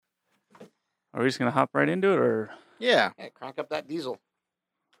Are we just gonna hop right into it, or Yeah. Hey, crank up that diesel.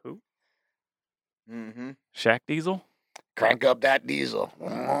 who? Mm-hmm. Shaq Diesel? Crank up that diesel.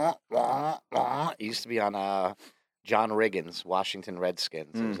 It used to be on John Riggins, Washington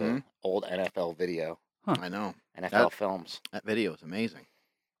Redskins. It was an old NFL video. I know. NFL films. That video is amazing.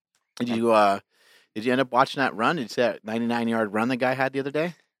 Did you end up watching that run? Did you see that 99-yard run the guy had the other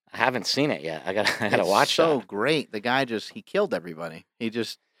day? I haven't seen it yet. I gotta It's watch so that. great. The guy he killed everybody.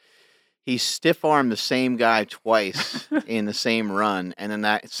 He stiff-armed the same guy twice in the same run, and then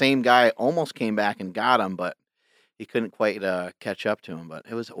that same guy almost came back and got him, but he couldn't quite catch up to him. But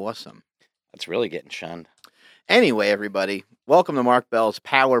it was awesome. That's really getting shunned. Anyway, everybody, welcome to Mark Bell's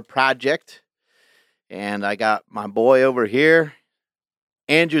Power Project, and I got my boy over here,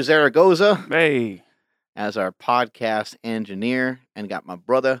 Andrew Zaragoza, Hey, as our podcast engineer, and got my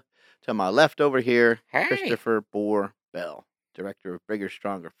brother to my left over here, Hey. Christopher Boar Bell, director of Bigger,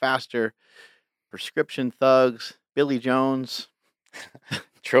 Stronger, Faster, Prescription Thugs, Billy Jones,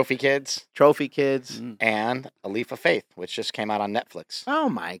 Trophy Kids Trophy Kids. and A Leaf of Faith, which just came out on Netflix. Oh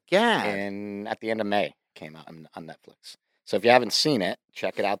my God! And at the end of May, came out on Netflix. So if you haven't seen it,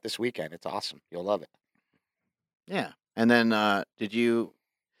 check it out this weekend. It's awesome. You'll love it. Yeah, and then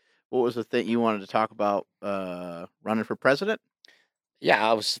what was the thing you wanted to talk about? Running for president? Yeah,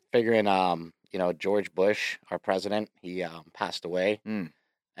 I was figuring, George Bush, our president, he passed away.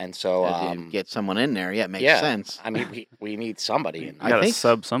 And so, Had to get someone in there. Yeah, it makes yeah, sense. I mean, we need somebody in you there. gotta think-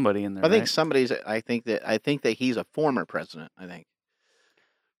 sub somebody in there. I think right? somebody's. I think that he's a former president. I think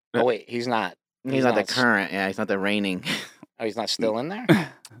Oh, wait, he's not. he's not the s- current. Yeah, he's not the reigning. Oh, he's not still in there?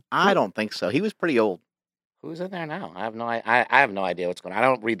 I don't think so. He was pretty old. Who's in there now? I have no idea what's going on. I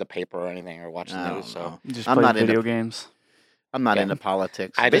don't read the paper or anything or watch the I news, don't so know. You just I'm play not into- video games. I'm not Yeah. into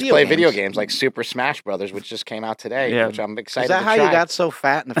politics. I just play video games like Super Smash Brothers, which just came out today, Yeah. which I'm excited Is that to how try. you got so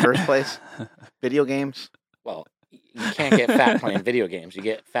fat in the first place? Video games? Well, you can't get fat playing video games. You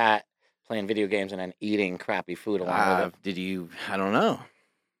get fat playing video games and then eating crappy food along with it. I don't know.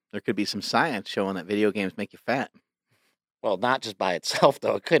 There could be some science showing that video games make you fat. Well, not just by itself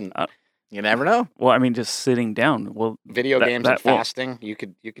though. It couldn't. You never know. Well, I mean, just sitting down. Well, Video that- games that and won't- fasting, you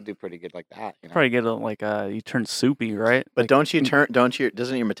could do pretty good like that. You know? probably get you turn soupy, right? But Like,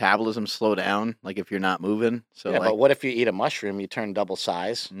 doesn't your metabolism slow down like if you're not moving? So yeah, like, but what if you eat a mushroom? You turn double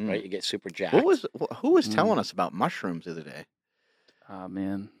size, Mm. right? You get super jacked. who was telling us about mushrooms the other day? oh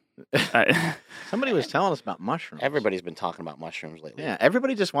man, I, Somebody was telling us about mushrooms. Everybody's been talking about mushrooms lately. Yeah,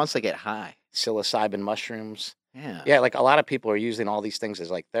 everybody just wants to get high. Psilocybin mushrooms. Yeah. Yeah, like a lot of people are using all these things as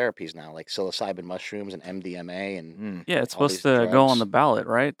like therapies now, like psilocybin mushrooms and MDMA and Mm. yeah, it's all supposed these to go on drugs. the ballot,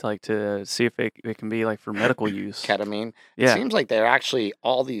 right? To see if it can be like for medical use. ketamine. Yeah, It seems like they're actually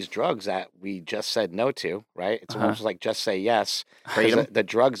all these drugs that we just said no to, right? It's Uh-huh. almost like just say yes. 'Cause Kratom? the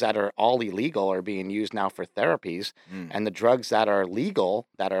drugs that are all illegal are being used now for therapies, Mm. and the drugs that are legal,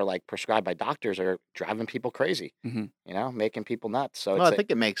 that are like prescribed by doctors, are driving people crazy. Mhm. Making people nuts. So Well, I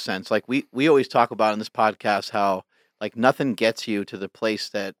think it makes sense. Like we always talk about in this podcast how like nothing gets you to the place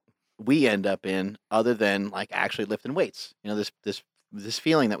that we end up in other than like actually lifting weights. This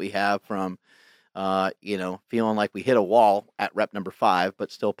feeling that we have from feeling like we hit a wall at rep number 5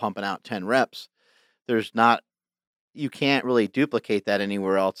 but still pumping out 10 reps. You can't really duplicate that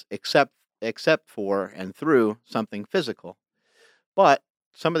anywhere else except for and through something physical. But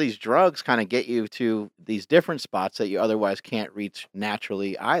some of these drugs kind of get you to these different spots that you otherwise can't reach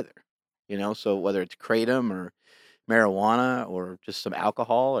naturally either. So whether it's kratom or marijuana or just some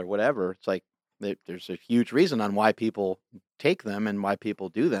alcohol or whatever, it's like there's a huge reason on why people take them and why people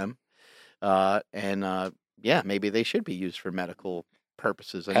do them. Maybe they should be used for medical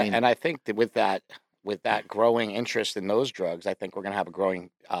purposes. I mean, and I think that with that growing interest in those drugs, I think we're going to have a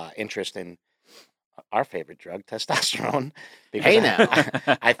growing interest in our favorite drug, testosterone. Hey, now.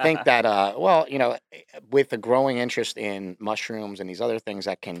 I think that with the growing interest in mushrooms and these other things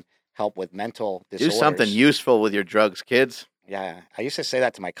that can help with mental do disorders. something useful with your drugs, kids. Yeah, I used to say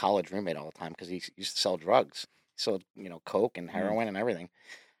that to my college roommate all the time because he used to sell drugs. He sold, coke and heroin and everything.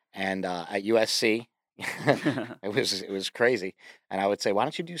 And at USC, it was crazy. And I would say, why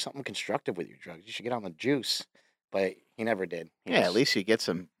don't you do something constructive with your drugs? You should get on the juice. But he never did. At least you get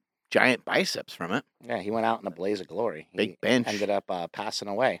some giant biceps from it. Yeah, he went out in a blaze of glory. Big He bench. ended up passing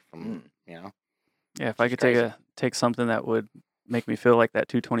away from, yeah. If I It's could crazy. take something that would make me feel like that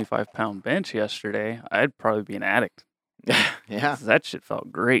 225-pound bench yesterday, I'd probably be an addict. Yeah. That shit felt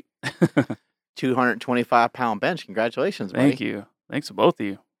great. 225-pound bench. Congratulations, buddy. Thank you. Thanks to both of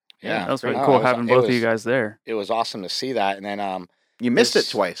you. Yeah, That was great. really No, cool it was- having it both of was- you guys there. It was awesome to see that. And then You missed it This-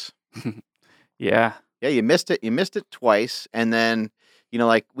 twice. Yeah. Yeah, you missed it. You missed it twice, and then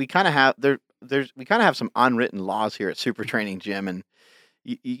like we kind of have there. we kind of have some unwritten laws here at Super Training Gym, and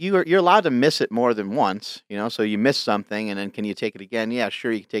you're allowed to miss it more than once, so you miss something and then can you take it again? Yeah,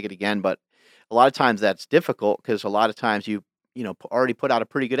 sure, you can take it again, but a lot of times that's difficult because a lot of times already put out a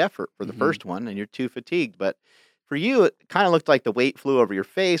pretty good effort for the first one and you're too fatigued. But for you, it kind of looked like the weight flew over your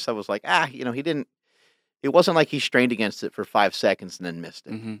face. I was like, it wasn't like he strained against it for 5 seconds and then missed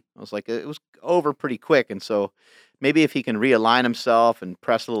it. I was like, it was over pretty quick. And so maybe if he can realign himself and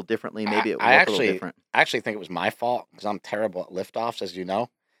press a little differently, maybe it would look a little different. I actually think it was my fault because I'm terrible at liftoffs, as you know.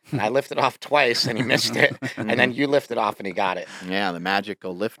 And I lifted off twice and he missed it. And then you lifted off and he got it. Yeah, the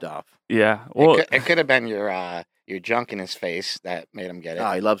magical liftoff. Yeah. Well, it could have been your junk in his face that made him get it.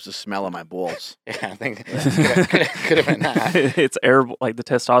 Oh, he loves the smell of my balls. Yeah, I think could have been that. It's air, like the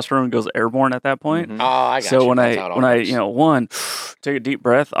testosterone goes airborne at that point. Oh, I got so you. when That's I how it when all I works. take a deep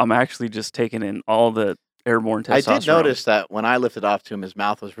breath, I'm actually just taking in all the airborne testosterone. I did notice that when I lifted off to him, his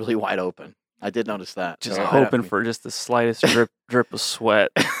mouth was really wide open. I did notice that. Just hoping for just the slightest drip of sweat.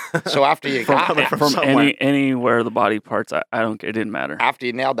 So after you got it from anywhere of the body parts, I don't care. It didn't matter. After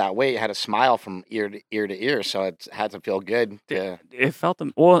you nailed that weight, you had a smile from ear to ear, so it had to feel good. It felt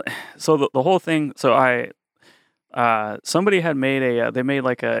well. So the whole thing. So somebody had made they made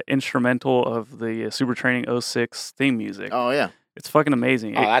like a instrumental of the Super Training 06 theme music. Oh yeah, it's fucking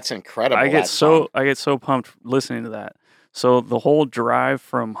amazing. Oh, that's incredible. I get so pumped listening to that. So the whole drive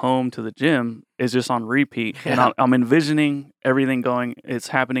from home to the gym is just on repeat, and I'm envisioning everything going. It's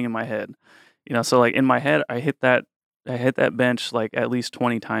happening in my head, So like in my head, I hit that bench like at least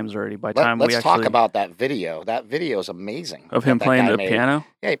 20 times already. Let's talk about that video. That video is amazing. Of him playing the piano.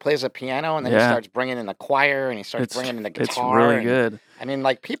 Yeah, he plays the piano, and then he starts bringing in the choir, and he starts bringing in the guitar. It's really good. I mean,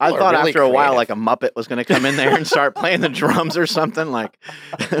 like people. I thought really after a while, like a Muppet was going to come in there and start playing the drums or something. Like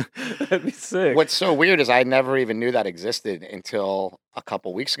that'd be sick. What's so weird is I never even knew that existed until a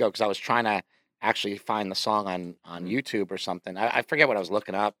couple weeks ago because I was trying to actually find the song on YouTube or something. I forget what I was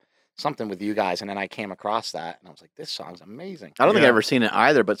looking up. Something with you guys, and then I came across that, and I was like, "This song's amazing." I don't think I've ever seen it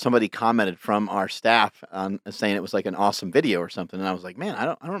either, but somebody commented from our staff on saying it was like an awesome video or something, and I was like, "Man, I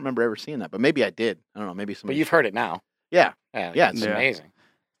don't remember ever seeing that, but maybe I did. I don't know, maybe somebody." But you've heard it now. Yeah, it's amazing.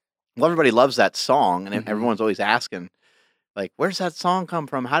 Well, everybody loves that song, and everyone's always asking, like, "Where's that song come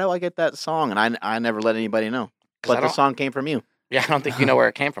from? How do I get that song?" And I never let anybody know, but the song came from you. Yeah, I don't think you know where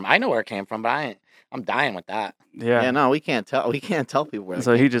it came from. I know where it came from, but I'm dying with that. Yeah. No, we can't tell people where.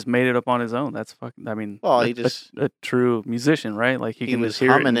 So he just made it up on his own. That's fucking. I mean, well, he just a true musician, right? Like he can was just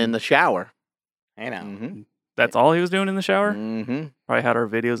hear humming in the shower. I know. That's all he was doing in the shower. Probably had our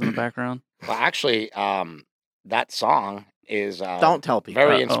videos in the background. Well, actually, that song is don't tell people.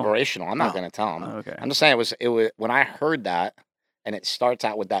 Very inspirational. I'm not going to tell them. Okay. I'm just saying it was when I heard that, and it starts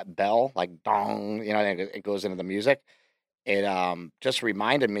out with that bell, like dong, it goes into the music. It just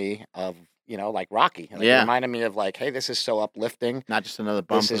reminded me of like Rocky. It reminded me of like, hey, this is so uplifting. Not just another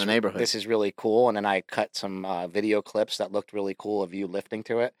bump in the neighborhood. This is really cool. And then I cut some video clips that looked really cool of you lifting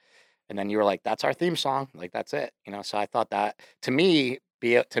to it. And then you were like, that's our theme song. Like, that's it. So I thought that, to me,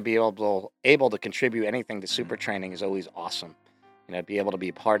 to be able to contribute anything to Super Training is always awesome. Be able to be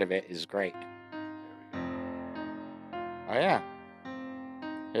a part of it is great. Oh, yeah.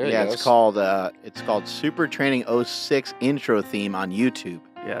 It's called Super Training 06 intro theme on YouTube.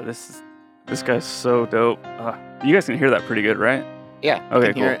 Yeah, this guy's so dope. You guys can hear that pretty good, right? Yeah.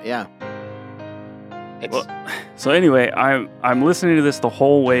 Okay, cool. Yeah. So anyway, I'm listening to this the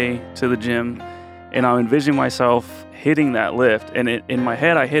whole way to the gym, and I'm envisioning myself hitting that lift. And in my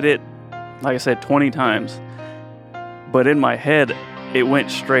head, I hit it, like I said, 20 times. But in my head, it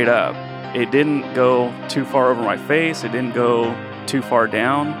went straight up. It didn't go too far over my face. It didn't go too far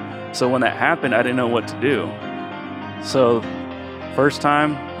down. So when that happened, I didn't know what to do. So first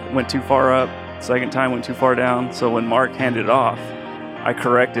time, it went too far up. Second time, went too far down. So when Mark handed it off, I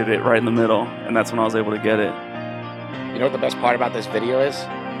corrected it right in the middle, and that's when I was able to get it. You know what the best part about this video is?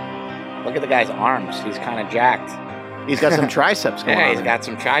 Look at the guy's arms. He's kind of jacked. He's got some triceps going on. Yeah, he's got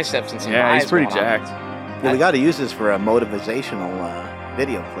some triceps and some Yeah, eyes he's pretty going on. jacked. Well, we got to use this for a motivational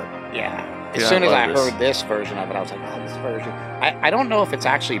video clip. Yeah. As soon as I heard this version of it, I was like, oh, this version. I don't know if it's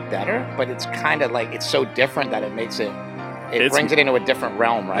actually better, but it's kind of like, it's so different that it makes it, it brings it into a different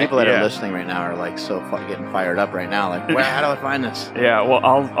realm, right? People that are listening right now are like getting fired up right now. Like, how do I find this? Yeah, well,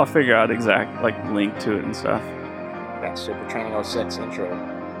 I'll figure out exact link to it and stuff. Yeah, Super Training 06 intro.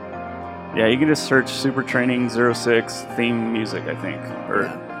 Yeah, you can just search Super Training 06 theme music, I think, or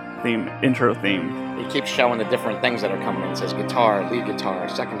intro theme. He keeps showing the different things that are coming in. It says guitar, lead guitar,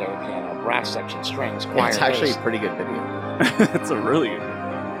 secondary piano, brass section, strings, choir. It's actually a pretty good video. It's a really good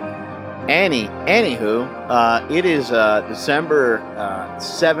video. Anywho, it is December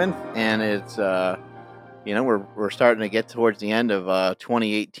 7th, and it's we're starting to get towards the end of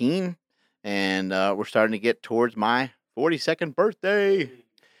 2018, and we're starting to get towards my 42nd birthday,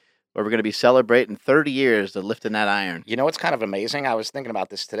 where we're going to be celebrating 30 years of lifting that iron. You know what's kind of amazing? I was thinking about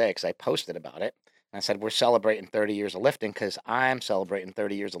this today because I posted about it. And I said, we're celebrating 30 years of lifting because I'm celebrating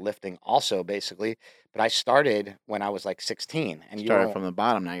 30 years of lifting also, basically. But I started when I was like 16. And Started from the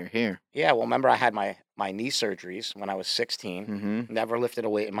bottom, now you're here. Yeah, well, remember I had my knee surgeries when I was 16. Mm-hmm. Never lifted a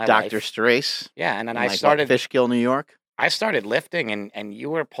weight in my life. Dr. Strace. Yeah, and then in I started Fishkill, New York. I started lifting, and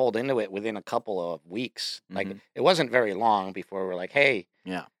you were pulled into it within a couple of weeks. Like Mhm. it wasn't very long before we're like, hey,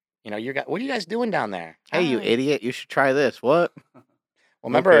 Yeah. what are you guys doing down there? Hey, you idiot! You should try this. What? Well,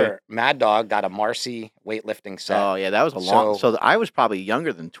 remember Mad Dog got a Marcy weightlifting set. Oh yeah, that was a long. So I was probably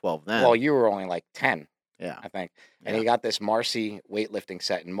younger than 12 then. Well, you were only like 10. Yeah. I think. And he got this Marcy weightlifting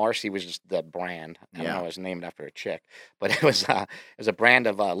set, and Marcy was just the brand. I don't know, it was named after a chick, but it was a brand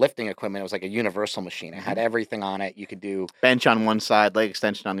of lifting equipment. It was like a universal machine. It had everything on it. You could do bench on one side, leg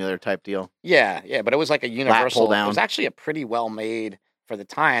extension on the other type deal. Yeah, but it was like a universal. Pull down. It was actually a pretty well made for the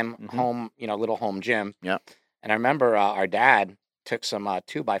time home, little home gym. Yeah. And I remember our dad took some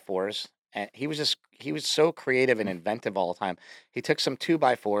 2x4s, and he was so creative and inventive all the time. He took some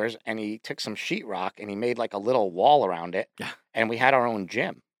 2x4s and he took some sheetrock and he made like a little wall around it. Yeah. And we had our own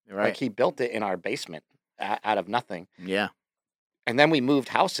gym. Right. Like he built it in our basement out of nothing. Yeah. And then we moved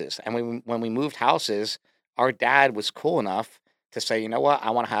houses. And when we moved houses, our dad was cool enough to say, you know what,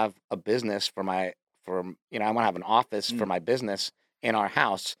 I want to have a business I want to have an office for my business in our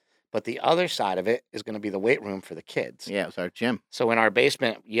house. But the other side of it is going to be the weight room for the kids. Yeah, it was our gym. So in our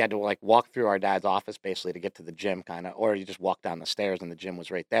basement, you had to like walk through our dad's office basically to get to the gym kind of, or you just walk down the stairs and the gym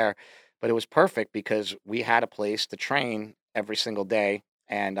was right there. But it was perfect because we had a place to train every single day.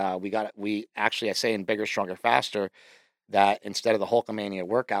 And we actually, I say in Bigger, Stronger, Faster, that instead of the Hulkamania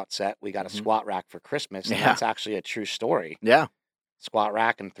workout set, we got a squat rack for Christmas. And that's actually a true story. Yeah. Squat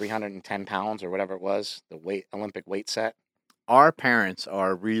rack and 310 pounds or whatever it was, the Olympic weight set. Our parents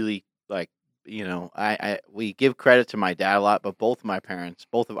are really like, we give credit to my dad a lot, but both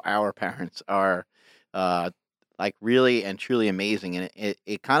of our parents are like really and truly amazing. And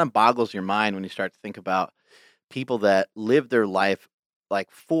it kind of boggles your mind when you start to think about people that live their life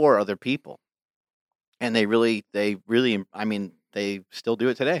like for other people. And they really, I mean, they still do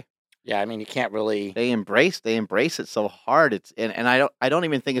it today. Yeah, I mean, you can't really. They embrace it so hard. It's and I don't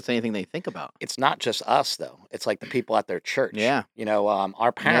even think it's anything they think about. It's not just us though. It's like the people at their church. Yeah.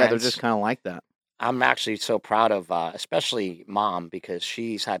 Our parents. Yeah, they're just kind of like that. I'm actually so proud of, especially mom, because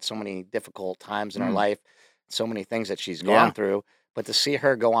she's had so many difficult times in her life, so many things that she's gone through. But to see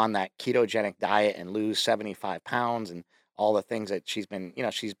her go on that ketogenic diet and lose 75 pounds and all the things that she's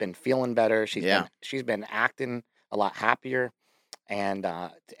been feeling better. She's been acting a lot happier. And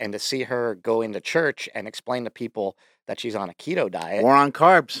to see her go into church and explain to people that she's on a keto diet. Or on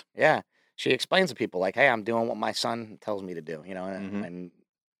carbs. Yeah. She explains to people like, hey, I'm doing what my son tells me to do, and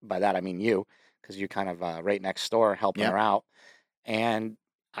by that I mean you, because you're kind of right next door helping her out. And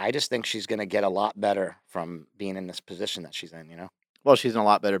I just think she's going to get a lot better from being in this position that she's in, Well, she's in a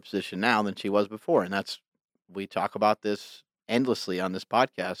lot better position now than she was before. And we talk about this endlessly on this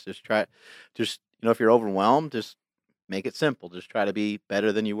podcast. If you're overwhelmed, just make it simple. Just try to be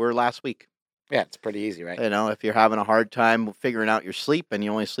better than you were last week. Yeah, it's pretty easy, right? If you're having a hard time figuring out your sleep and you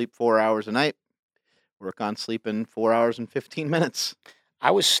only sleep 4 hours a night, work on sleeping 4 hours and 15 minutes.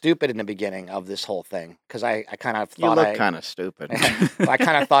 I was stupid in the beginning of this whole thing because I kind of thought you look kind of stupid. I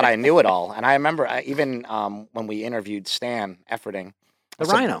kind of thought I knew it all. And I remember even when we interviewed Stan Efferding,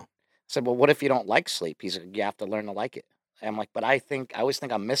 Rhino. I said, well, what if you don't like sleep? He's like, you have to learn to like it. And I'm like, but I always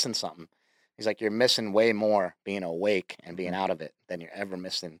think I'm missing something. He's like, you're missing way more being awake and being out of it than you're ever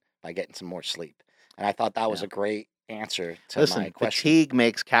missing by getting some more sleep. And I thought that was a great answer to my question. Fatigue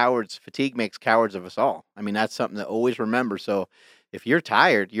makes cowards of us all. I mean, that's something to always remember. So if you're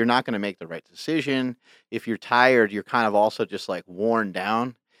tired, you're not going to make the right decision. If you're tired, you're kind of also just like worn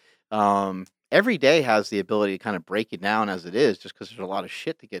down. Every day has the ability to kind of break you down as it is, just because there's a lot of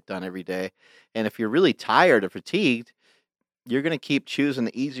shit to get done every day. And if you're really tired or fatigued, you're going to keep choosing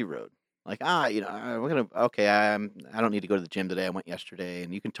the easy road. Like, I don't need to go to the gym today. I went yesterday.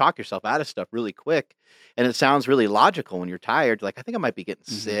 And you can talk yourself out of stuff really quick. And it sounds really logical when you're tired. Like, I think I might be getting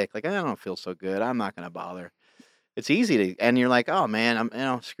sick. Like, I don't feel so good. I'm not going to bother. It's easy and you're like, oh man,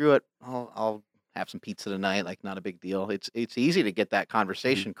 screw it. I'll have some pizza tonight. Like, not a big deal. It's easy to get that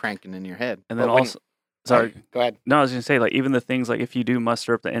conversation cranking in your head. And then Sorry. Go ahead. No, I was gonna say, like, even the things like if you do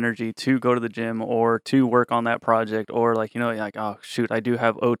muster up the energy to go to the gym or to work on that project, or like, like, oh shoot, I do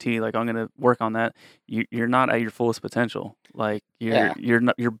have OT, like I'm gonna work on that. You're not at your fullest potential. Like Yeah.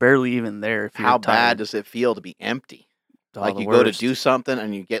 you're barely even there if you're How bad tired. does it feel to be empty? Oh, Like the you go to worst. do something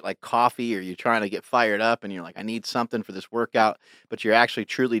and you get like coffee, or you're trying to get fired up and you're like, I need something for this workout, but you're actually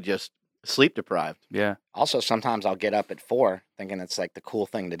truly just sleep deprived. Yeah. Also, sometimes I'll get up at 4 thinking it's like the cool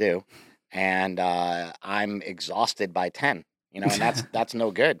thing to do, and I'm exhausted by 10. And that's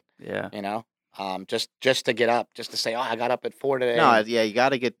no good. Yeah. Just to get up, just to say, oh, I got up at 4 today. No, yeah, you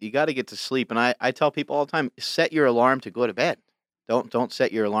gotta get to sleep. And I tell people all the time, set your alarm to go to bed. Don't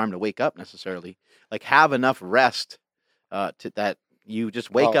set your alarm to wake up necessarily. Like have enough rest to that you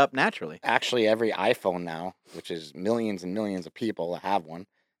just wake Well, up naturally. Actually, every iPhone now, which is millions and millions of people that have one,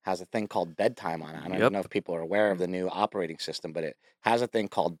 has a thing called bedtime on it. I don't even know if people are aware of the new operating system, but it has a thing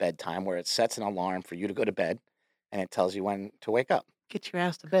called bedtime where it sets an alarm for you to go to bed, and it tells you when to wake up. Get your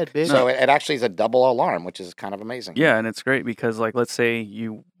ass to bed, bitch. So it actually is a double alarm, which is kind of amazing. Yeah, and it's great because like let's say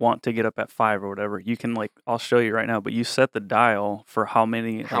you want to get up at 5 or whatever, you can like I'll show you right now, but you set the dial for how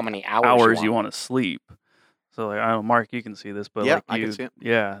many How like, many hours you want. want to sleep. So like I don't know, Mark, you can see this, but Yeah, like I can you, see it.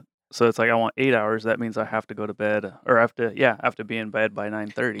 yeah. So it's like I want 8 hours. That means I have to go to bed, or I have to be in bed by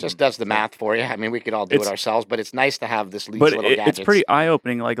 9:30. Just does the math for you. I mean, we could all do it It's ourselves, but it's nice to have these but little gadgets. it's pretty eye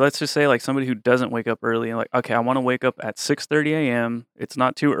opening. Like let's just say like somebody who doesn't wake up early and like okay, I want to wake up at 6:30 a.m. It's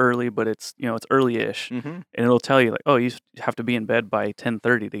not too early, but it's it's early-ish, Mm-hmm. and it'll tell you like oh you have to be in bed by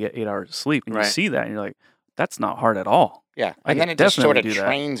 10:30 to get 8 hours of sleep, and you Right. see that and you're like that's not hard at all. Yeah, I and then could it just sort of definitely do that.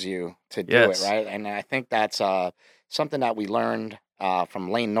 trains you to do Yes. it, right? And I think that's something that we learned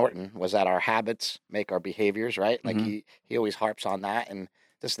from Lane Norton was that our habits make our behaviors, right? Like Mhm. he always harps on that, and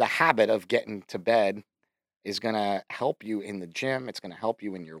just the habit of getting to bed is gonna help you in the gym. It's gonna help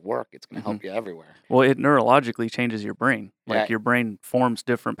you in your work. It's gonna help you everywhere. Well, it neurologically changes your brain. Like Yeah. your brain forms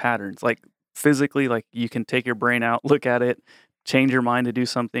different patterns. Like physically, like you can take your brain out, look at it, change your mind to do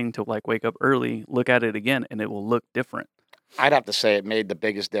something to like wake up early, look at it again, and it will look different. I'd have to say it made the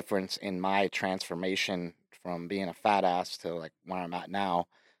biggest difference in my transformation from being a fat ass to like where I'm at now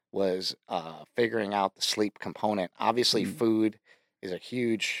was figuring out the sleep component. Obviously, Mm. food is a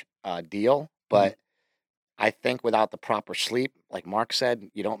huge deal, Mhm. but I think without the proper sleep, like Mark said,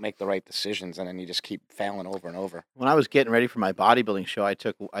 you don't make the right decisions, and then you just keep failing over and over. When I was getting ready for my bodybuilding show, I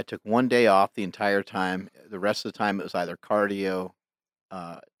took 1 day off the entire time. The rest of the time, it was either cardio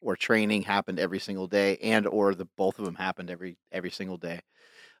or training happened every single day, and or the both of them happened every single day.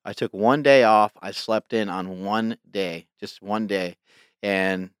 I took 1 day off. I slept in on 1 day, just 1 day,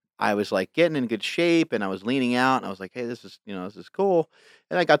 and I was like getting in good shape, and I was leaning out, and I was like, "Hey, this is cool."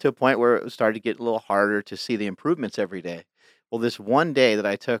 And I got to a point where it started to get a little harder to see the improvements every day. Well, this 1 day that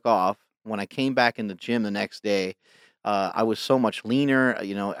I took off, when I came back in the gym the next day, I was so much leaner.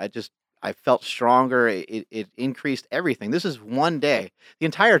 I felt stronger. It increased everything. This is 1 day. The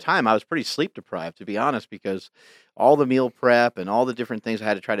entire time I was pretty sleep deprived, to be honest, because all the meal prep and all the different things I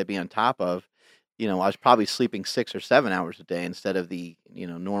had to try to be on top of. I was probably sleeping 6 or 7 hours a day instead of the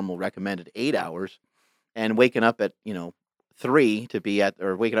normal recommended 8 hours, and waking up at 3 to be at,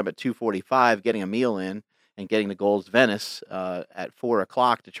 or waking up at 2:45, getting a meal in, and getting to Gold's Venice at 4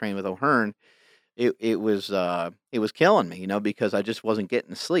 o'clock to train with O'Hearn. It was killing me, because I just wasn't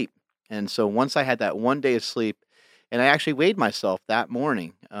getting to sleep. And so once I had that 1 day of sleep, and I actually weighed myself that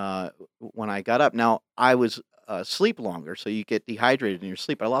morning when I got up. Now I was sleep longer, so you get dehydrated in your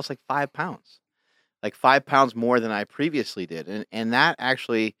sleep. I lost like 5 pounds, like 5 pounds more than I previously did, and that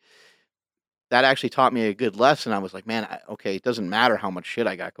actually taught me a good lesson. I was like, man, okay, it doesn't matter how much shit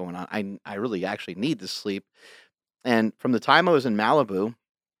I got going on. I really actually need this sleep. And from the time I was in Malibu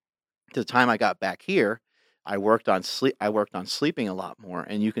to the time I got back here, I worked on sleep. I worked on sleeping a lot more,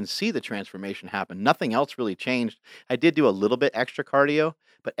 and you can see the transformation happen. Nothing else really changed. I did do a little bit extra cardio,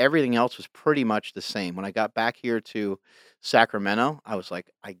 but everything else was pretty much the same. When I got back here to Sacramento, I was like,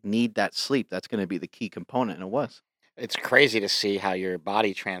 I need that sleep. That's going to be the key component, and it was. It's crazy to see how your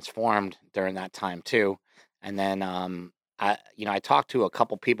body transformed during that time too. And then I talked to a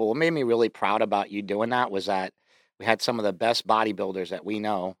couple people. What made me really proud about you doing that was that we had some of the best bodybuilders that we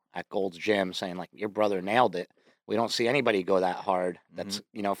know at Gold's Gym saying like your brother nailed it. We don't see anybody go that hard. That's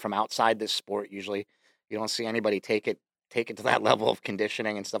from outside this sport usually. You don't see anybody take it to that level of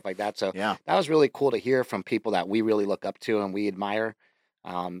conditioning and stuff like that. So Yeah. that was really cool to hear from people that we really look up to and we admire.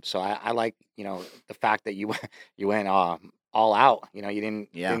 So I like the fact that you you went all out. You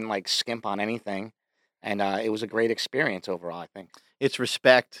Yeah. didn't like skimp on anything, and it was a great experience overall. I think. It's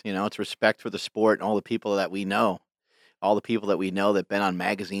respect, it's respect for the sport and all the people that we know. All the people that we know that been on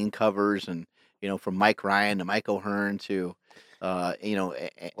magazine covers and from Mike Ryan to Mike O'Hearn to, What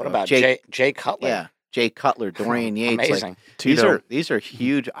about Jake, Jay Cutler? yeah, Jay Cutler, Dorian Yates. Like Amazing. Tito. these are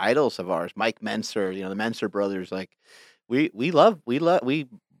huge idols of ours. Mike Menser, the Menser brothers. Like we love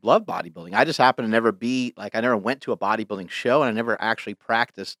bodybuilding. I just happen to never be like I never went to a bodybuilding show and I never actually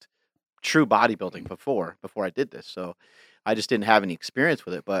practiced true bodybuilding before I did this. So I just didn't have any experience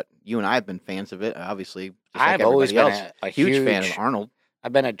with it. But you and I have been fans of it, obviously, just like I've always everybody been else. a Huge fan of Arnold.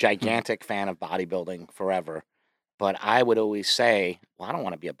 I've been a gigantic fan of bodybuilding forever. But I would always say, well, I don't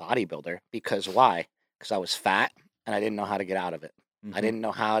want to be a bodybuilder because why? Because I was fat and I didn't know how to get out of it. I Mhm. didn't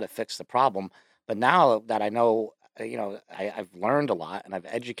know how to fix the problem. But now that I know, I've learned a lot and I've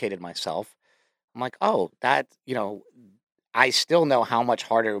educated myself. I'm like, oh, I still know how much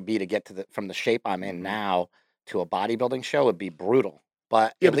harder it would be to get from the shape I'm in Mhm. now to a bodybuilding show would be brutal.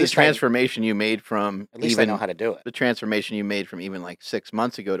 But Yeah, at but the least transformation you made from I know how to do it. the transformation you made from even like 6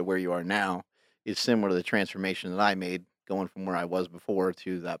 months ago to where you are now is similar to the transformation that I made going from where I was before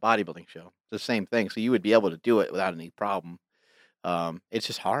to that bodybuilding show. It's the same thing. So you would be able to do it without any problem. It's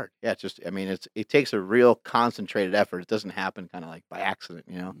just hard. Yeah, it takes a real concentrated effort. It doesn't happen kind of like by accident.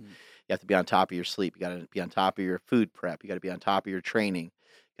 You have to be on top of your sleep. You got to be on top of your food prep. You got to be on top of your training.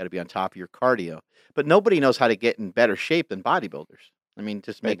 You got to be on top of your cardio. But nobody knows how to get in better shape than bodybuilders. I mean,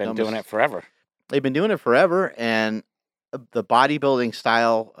 just They've make been no doing it forever. They've been doing it forever, and the bodybuilding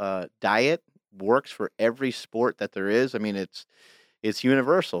style diet works for every sport that there is. I mean, it's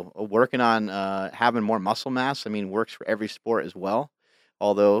universal. Working on having more muscle mass, I mean, works for every sport as well.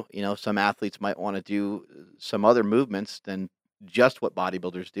 Although some athletes might want to do some other movements than just what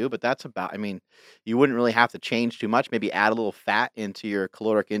bodybuilders do, but that's about. I mean, you wouldn't really have to change too much. Maybe add a little fat into your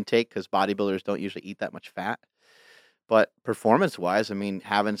caloric intake because bodybuilders don't usually eat that much fat. But performance-wise, I mean,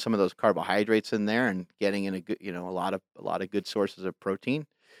 having some of those carbohydrates in there and getting in a good, a lot of good sources of protein,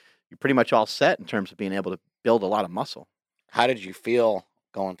 you're pretty much all set in terms of being able to build a lot of muscle. How did you feel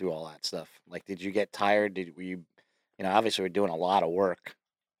going through all that stuff? Like, did you get tired? Were you, obviously we're doing a lot of work.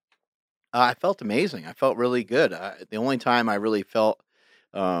 I felt amazing. I felt really good. The only time I really felt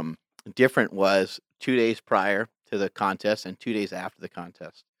um, different was 2 days prior to the contest and 2 days after the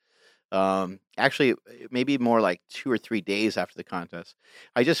contest. Actually, maybe more like 2 or 3 days after the contest.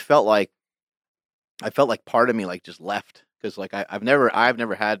 I just felt like part of me like just left because like I've never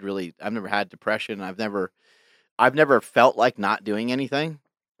had depression. I've never felt like not doing anything.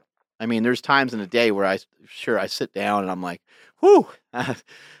 I mean, there's times in the day where I sit down and I'm like, whew, that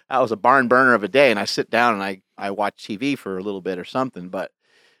was a barn burner of a day. And I sit down and I watch TV for a little bit or something. But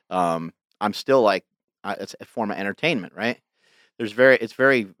I'm still like, it's a form of entertainment, right? It's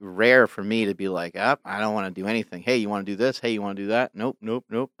very rare for me to be like, I don't want to do anything. Hey, you want to do this? Hey, you want to do that? Nope, nope,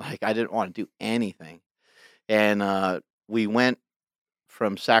 nope. Like I didn't want to do anything. And we went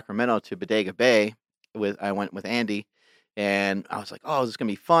from Sacramento to Bodega Bay I went with Andy, and I was like, "Oh, this is gonna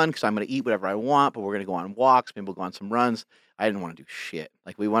be fun because I'm gonna eat whatever I want, but we're gonna go on walks. Maybe we'll go on some runs." I didn't want to do shit.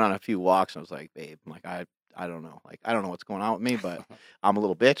 Like we went on a few walks, and I was like, "Babe, I'm like I don't know. Like I don't know what's going on with me, but I'm a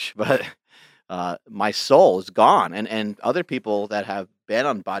little bitch." But my soul is gone, and other people that have been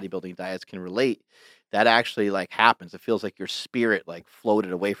on bodybuilding diets can relate. That actually like happens. It feels like your spirit like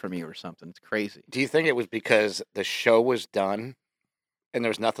floated away from you or something. It's crazy. Do you think it was because the show was done and there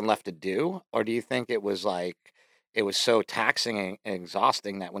was nothing left to do? Or do you think it was like it was so taxing and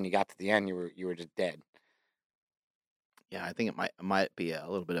exhausting that when you got to the end you were just dead? Yeah, I think it might be a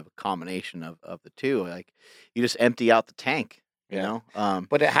little bit of a combination of the two. Like you just empty out the tank, you Yeah. know.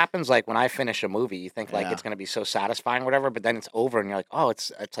 But it happens like when I finish a movie, you think like Yeah. it's gonna be so satisfying, or whatever, but then it's over and you're like, oh,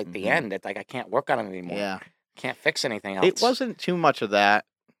 it's like the Mhm. end. It's like I can't work on it anymore. Yeah, Can't fix anything else. it wasn't too much of that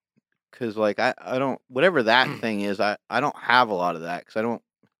because like I don't whatever that thing is. I don't have a lot of that because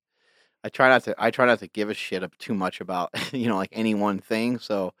I try not to give a shit too much about like any one thing.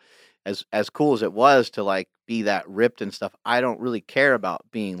 So as cool as it was to like be that ripped and stuff, I don't really care about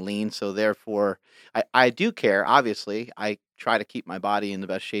being lean. So therefore, I do care. Obviously, I try to keep my body in the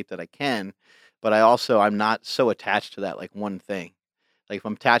best shape that I can, but I'm not so attached to that like one thing. Like if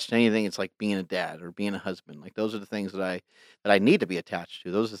I'm attached to anything, it's like being a dad or being a husband. Like those are the things that I need to be attached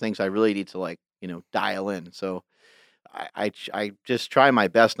to. Those are the things I really need to like dial in. So I just try my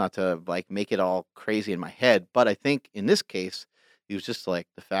best not to like make it all crazy in my head. But I think in this case, it was just like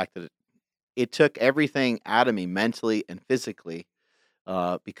the fact that it took everything out of me mentally and physically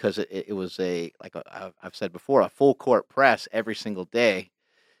because it was I've said before, a full court press every single day.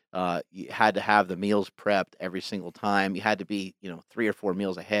 You had to have the meals prepped every single time. You had to be 3 or 4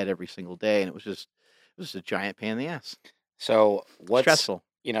 meals ahead every single day, and it was a giant pain in the ass. So what's Stressful.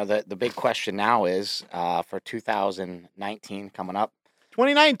 the big question now is for 2019 coming up.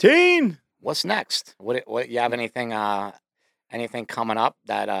 2019. What's next? What you have anything coming up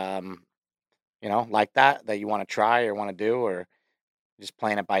that like that you want to try or want to do, or just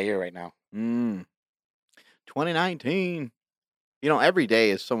playing it by ear right now? Mm, 2019. Every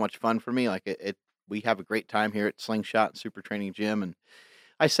day is so much fun for me. Like we have a great time here at Slingshot and Super Training Gym, and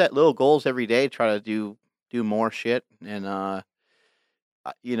I set little goals every day, try to do more shit. And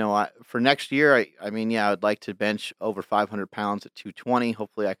for next year, I mean, yeah, I'd like to bench over 500 pounds at 220.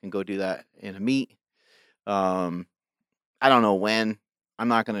 Hopefully, I can go do that in a meet. Um, I don't know when. I'm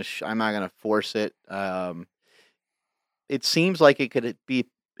not gonna force it. It seems like it could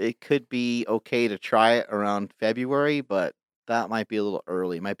be okay to try it around February, but that might be a little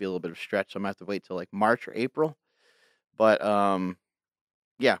early. It might be a little bit of a stretch. So I'm gonna have to wait till like March or April. But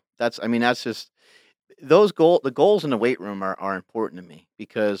yeah, that's just the goals in the weight room are important to me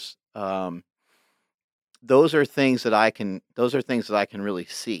because those are things that I can really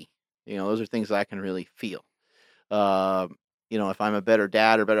see. Those are things that I can really feel. If I'm a better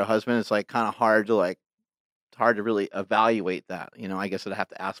dad or better husband, it's like kind of hard to really evaluate that. I guess I'd have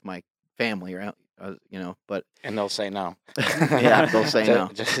to ask my family, right? But And they'll say no. yeah, they'll say no.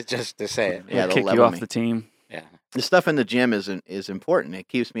 Just to say it. Yeah, They'll they'll kick you level off me. the team. Yeah. The stuff in the gym is important. It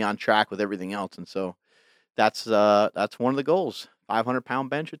keeps me on track with everything else, and so that's one of the goals. 500-pound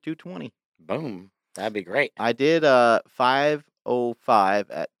bench at 220. Boom. That'd be great. I did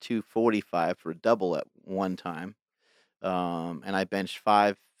 505 at 245 for a double at one time, and I benched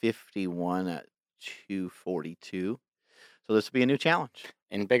 551 at 242. So this will be a new challenge.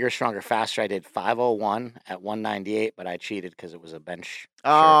 In Bigger, Stronger, Faster, I did 501 at 198, but I cheated because it was a bench shirt.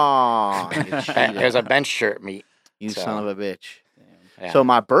 Oh, you It cheated. was a bench shirt meet. You So, son of a bitch. yeah. So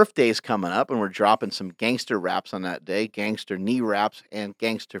my birthday's coming up, and we're dropping some gangster wraps on that day. Gangster knee wraps and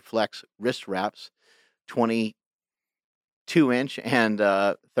gangster flex wrist wraps, 22-inch and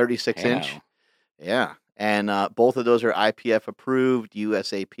 36-inch. Hey, now. Yeah, and both of those are IPF approved,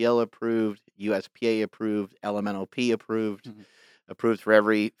 USAPL approved, USPA approved, LMNOP approved, Mhm. approved for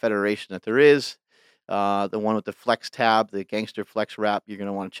every federation that there is. The one with the flex tab, the gangster flex wrap, you're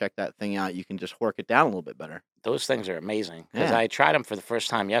gonna want to check that thing out. You can just work it down a little bit better. Those things are amazing because Yeah. I tried them for the first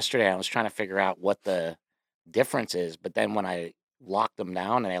time yesterday. I was trying to figure out what the difference is, but then when I lock them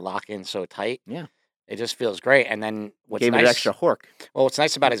down and they lock in so tight, Yeah. it just feels great. And then what's Gave it an nice, extra hork. well, what's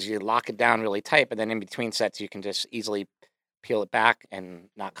nice about it is you lock it down really tight, but then in between sets you can just easily peel it back and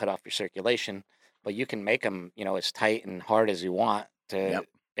not cut off your circulation. But you can make them, as tight and hard as you want to Yep.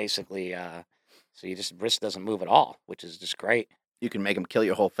 basically, so you just wrist doesn't move at all, which is just great. You can make them kill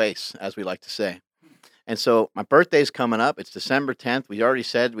your whole face, as we like to say. And so my birthday's coming up. It's December 10th. We already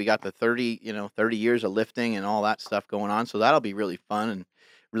said we got the 30 years of lifting and all that stuff going on. So that'll be really fun and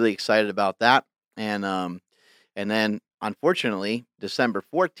really excited about that. And then unfortunately, December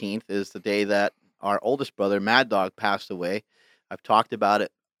 14th is the day that our oldest brother, Mad Dog, passed away. I've talked about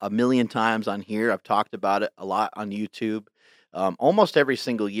it a million times on here. I've talked about it a lot on YouTube. Almost every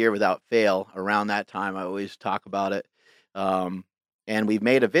single year without fail, around that time, I always talk about it. And we've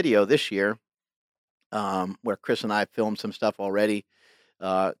made a video this year where Chris and I filmed some stuff already.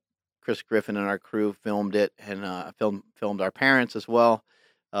 Chris Griffin and our crew filmed it, and filmed our parents as well,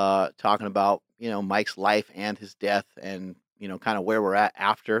 talking about Mike's life and his death, and kind of where we're at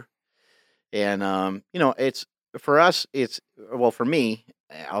after. And it's for us. For me.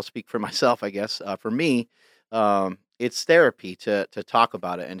 I'll speak for myself, I guess. For me, it's therapy to talk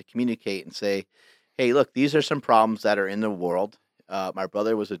about it and to communicate and say, hey, look, these are some problems that are in the world. My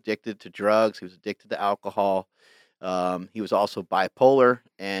brother was addicted to drugs. He was addicted to alcohol. He was also bipolar,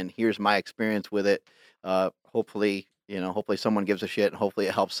 and here's my experience with it. Hopefully someone gives a shit, and hopefully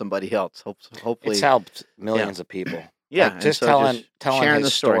it helps somebody else. Hopefully, It's helped millions of people. yeah. Like, and just so telling sharing his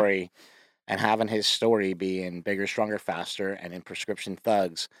the story. story and having his story be in Bigger, Stronger, Faster and in Prescription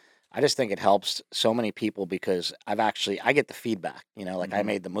Thugs. I just think it helps so many people because I get the feedback, like I Mhm.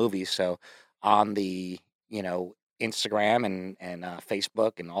 made the movie. So on the, Instagram and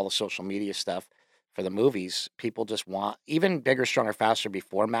Facebook and all the social media stuff for the movies, people just want, even Bigger, Stronger, Faster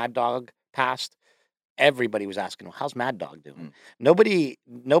before Mad Dog passed, everybody was asking, well, how's Mad Dog doing? Nobody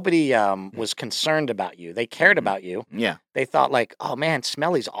was concerned about you. They cared Mhm. about you. Yeah. They thought like, oh man,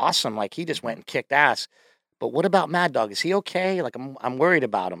 Smelly's awesome. Like he just went and kicked ass. But what about Mad Dog? Is he okay? Like I'm worried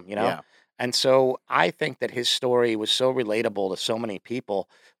about him, Yeah. And so I think that his story was so relatable to so many people,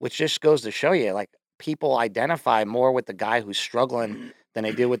 which just goes to show you, like people identify more with the guy who's struggling than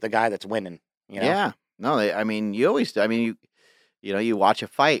they do with the guy that's winning. Yeah. No, you always. You watch a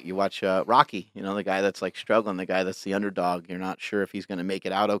fight. You watch Rocky. The guy that's like struggling, the guy that's the underdog. You're not sure if he's going to make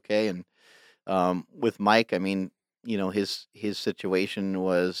it out okay. And with Mike, his situation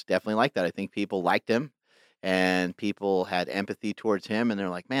was definitely like that. I think people liked him, and people had empathy towards him, and they're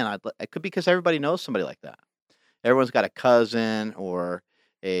like, man, it could be because everybody knows somebody like that. Everyone's got a cousin or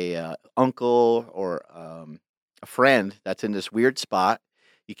a uncle or a friend that's in this weird spot.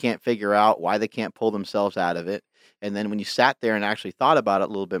 You can't figure out why they can't pull themselves out of it. And then when you sat there and actually thought about it a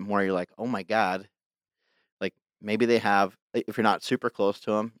little bit more, you're like, oh my God, like maybe they have, if you're not super close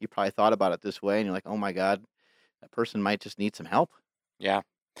to them, you probably thought about it this way and you're like, oh my God, that person might just need some help. Yeah.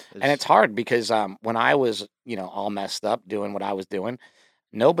 And it's It's, hard because when I was, all messed up doing what I was doing,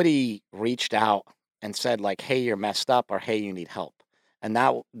 nobody reached out and said like, "Hey, you're messed up," or "Hey, you need help." And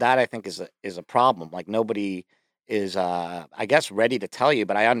that I think is a problem. Like nobody is, I guess, ready to tell you,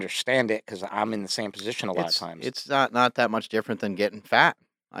 but I understand it because I'm in the same position a lot of times. it's not that much different than getting fat.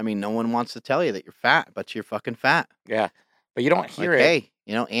 I mean, no one wants to tell you that you're fat, but you're fucking fat. Yeah, but you don't Like, hear it. hey,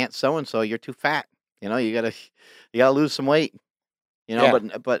 Aunt so and so, you're too fat. You gotta lose some weight. Yeah,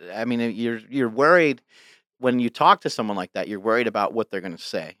 But I mean, you're worried when you talk to someone like that. You're worried about what they're going to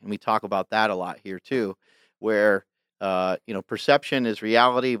say, and we talk about that a lot here too, where perception is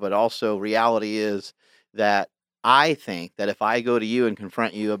reality, but also reality is that I think that if I go to you and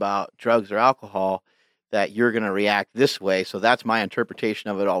confront you about drugs or alcohol, that you're going to react this way. So that's my interpretation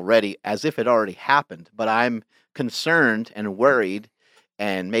of it already, as if it already happened. But I'm concerned and worried,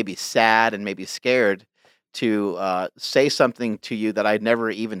 and maybe sad and maybe scared to say something to you that I'd never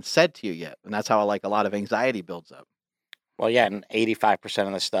even said to you yet. And that's how like a lot of anxiety builds up. well, yeah, and 85%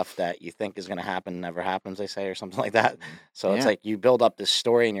 of the stuff that you think is going to happen never happens, they say, or something like that. So it's Yeah. like you build up this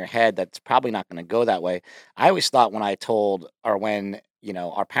story in your head that's probably not going to go that way. I always thought when I told, or when,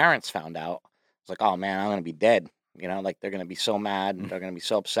 our parents found out, it's like, oh man, I'm going to be dead. Like they're going to be so mad and they're going to be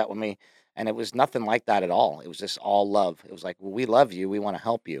so upset with me. And it was nothing like that at all. It was just all love. It was like, well, we love you. We want to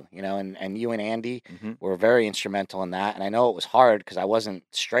help you, and you and Andy Mm-hmm. were very instrumental in that. And I know it was hard because I wasn't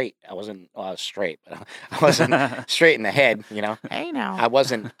straight. Well, I was straight, but I wasn't straight in the head. Hey now. I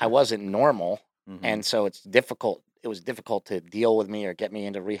wasn't normal, Mm-hmm. and so it's difficult. It was difficult to deal with me or get me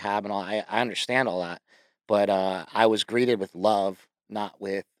into rehab and all. I understand all that, but I was greeted with love, not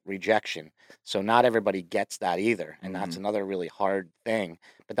with rejection. So not everybody gets that either, and that's Mm-hmm. another really hard thing.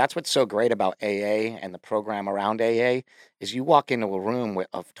 But that's what's so great about AA and the program around AA is you walk into a room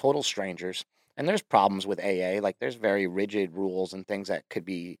of total strangers, and there's problems with AA. Like there's very rigid rules and things that could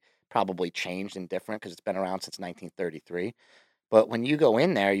be probably changed and different because it's been around since 1933. But when you go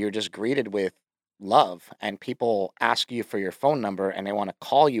in there, you're just greeted with love, and people ask you for your phone number and they want to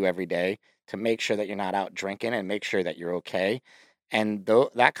call you every day to make sure that you're not out drinking and make sure that you're okay. And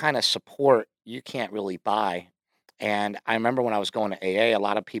that kind of support you can't really buy. And I remember when I was going to AA, a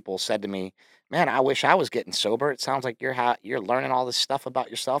lot of people said to me, "Man, I wish I was getting sober. It sounds like you're learning all this stuff about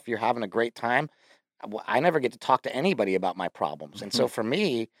yourself. You're having a great time. I never get to talk to anybody about my problems." And Mm-hmm. so for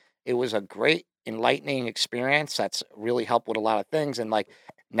me, it was a great enlightening experience that's really helped with a lot of things. And like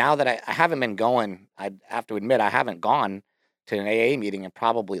now that I haven't been going, I have to admit I haven't gone to an AA meeting in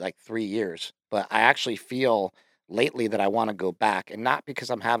probably like 3 years. But I actually feel lately that I want to go back, and not because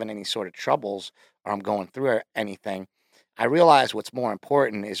I'm having any sort of troubles or I'm going through anything. I realize what's more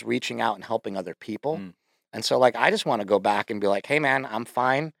important is reaching out and helping other people. Mm. And so like I just want to go back and be like, "Hey man, I'm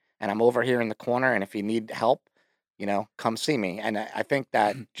fine and I'm over here in the corner, and if you need help, come see me." And I think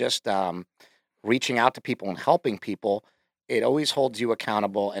that just reaching out to people and helping people, it always holds you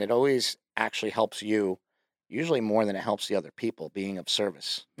accountable, and it always actually helps you, usually more than it helps the other people, being of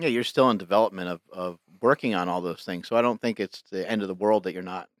service. Yeah, you're still in development of working on all those things. So I don't think it's the end of the world that you're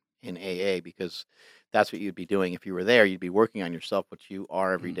not in AA, because that's what you'd be doing if you were there. You'd be working on yourself, which you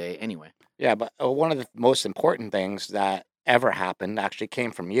are every Mhm. day anyway. Yeah, but one of the most important things that ever happened actually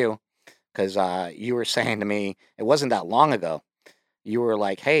came from you because you were saying to me, it wasn't that long ago. You were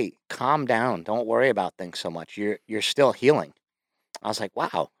like, "Hey, calm down. Don't worry about things so much. You're still healing." I was like,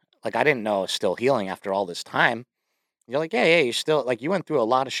 "Wow." Like I didn't know I was still healing after all this time. You're like, "Yeah, yeah, you're still like you went through a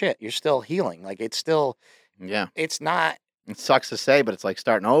lot of shit. You're still healing. Like Yeah. it's not It sucks to say, but it's like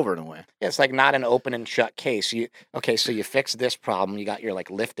starting over in a way. it's like not an open and shut case. Okay, so you fixed this problem. You got your like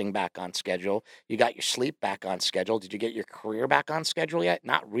lifting back on schedule. You got your sleep back on schedule. Did you get your career back on schedule yet?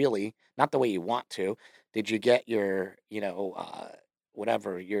 Not really. Not the way you want to. Did you get your,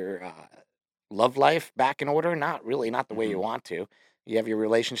 whatever, your love life back in order? Not really. Not the way you Hmm. want to. You have your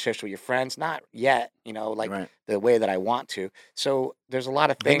relationships with your friends? Not yet, like Right. the way that I want to. So there's a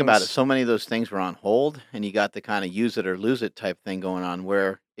lot of Think about it. things. So many of those things were on hold, and you got the kind of use it or lose it type thing going on,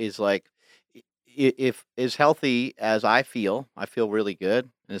 where is like, if as healthy as I feel really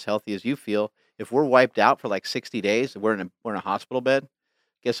good, and as healthy as you feel. If we're wiped out for like 60 days, we're in a hospital bed.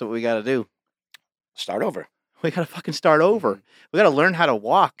 Guess what we got to do? Start over. We got to fucking start over. We got to learn how to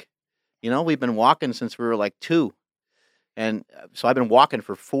walk. We've been walking since we were like 2. And so I've been walking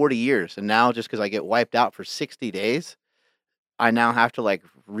for 40 years. And now just because I get wiped out for 60 days, I now have to like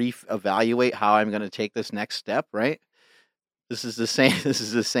reevaluate how I'm going to take this next step, right? This is the same. This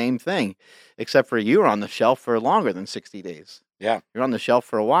is the same thing, except for you were on the shelf for longer than 60 days. Yeah. You're on the shelf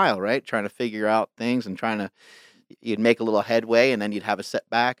for a while, right? Trying to figure out things and you'd make a little headway and then you'd have a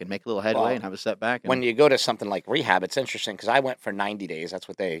setback and make a little headway and have a setback. When you go to something like rehab, it's interesting because I went for 90 days. That's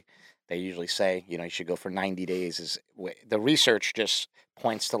what they usually say. You should go for 90 days. The research just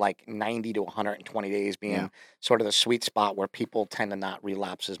points to like 90 to 120 days being sort of the sweet spot where people tend to not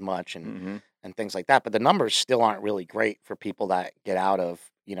relapse as much and things like that. But the numbers still aren't really great for people that get out of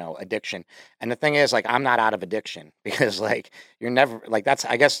addiction. And the thing is, like, I'm not out of addiction because like you're never like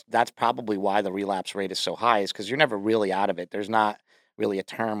I guess that's probably why the relapse rate is so high is because you're never really out of it. There's not really a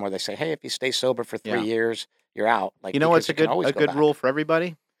term where they say, hey, if you stay sober for 3 years, you're out. Like, what's a good rule for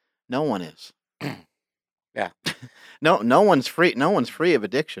everybody? No one is. Yeah. No one's free. No one's free of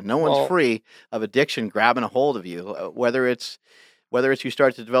addiction. No one's free of addiction grabbing a hold of you. Whether it's you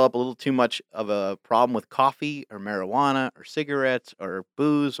start to develop a little too much of a problem with coffee or marijuana or cigarettes or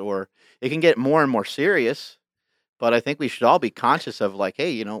booze, or it can get more and more serious. But I think we should all be conscious of like,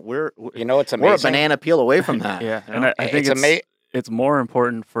 hey, we're it's amazing. We're a banana peel away from that. Yeah, and I think it's more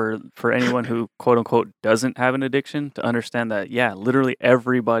important for anyone who quote unquote doesn't have an addiction to understand that literally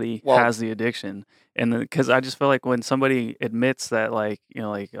everybody has the addiction, and because I just feel like when somebody admits that I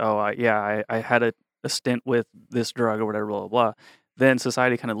had a stint with this drug or whatever, blah blah blah, then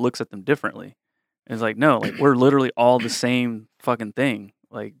society kind of looks at them differently. And it's like, no, like we're literally all the same fucking thing.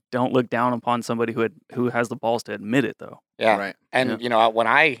 Like, don't look down upon somebody who has the balls to admit it, though. Yeah, right. And when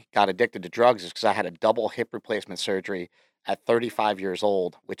I got addicted to drugs, it's because I had a double hip replacement surgery at 35 years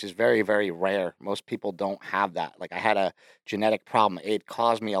old, which is very, very rare. Most people don't have that. Like, I had a genetic problem. It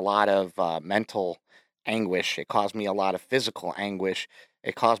caused me a lot of mental anguish. It caused me a lot of physical anguish.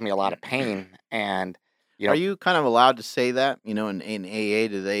 It caused me a lot of pain. And are you kind of allowed to say that? In AA,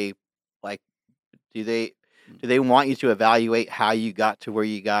 do they want you to evaluate how you got to where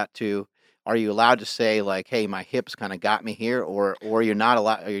you got to? Are you allowed to say like, "Hey, my hips kind of got me here," or you're not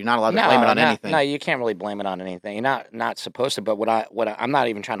allowed? You're not allowed to blame it on anything. No, you can't really blame it on anything. You're not supposed to. But I'm not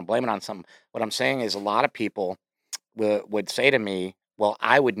even trying to blame it on something. What I'm saying is, a lot of people would say to me, "Well,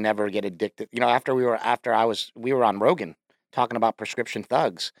 I would never get addicted." After we were on Rogan talking about prescription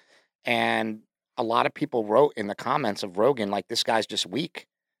thugs, and a lot of people wrote in the comments of Rogan like, "This guy's just weak."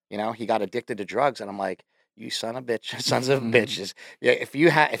 He got addicted to drugs, and I'm like, you sons of bitches. Yeah, if you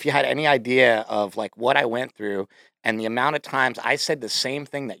had any idea of like what I went through and the amount of times I said the same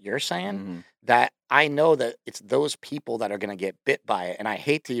thing that you're saying, that I know that it's those people that are going to get bit by it. And I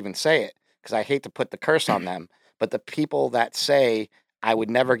hate to even say it because I hate to put the curse on them. But the people that say I would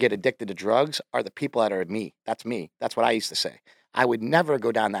never get addicted to drugs are the people that are me. That's me. That's what I used to say. I would never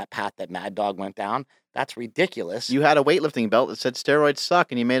go down that path that Mad Dog went down. That's ridiculous. You had a weightlifting belt that said steroids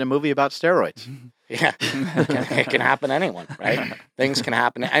suck, and you made a movie about steroids. Yeah, it can happen to anyone, right? Things can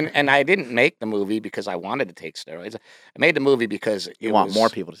happen. And I didn't make the movie because I wanted to take steroids. I made the movie because you want more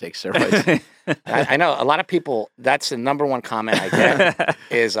people to take steroids. I know a lot of people, that's the number one comment I get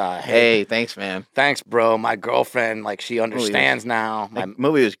is, hey, thanks, man. Thanks, bro. My girlfriend, like, she understands now. My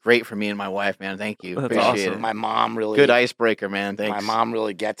movie was great for me and my wife, man. Thank you. That's Appreciate awesome. it. My mom really... Good icebreaker, man. Thanks. My mom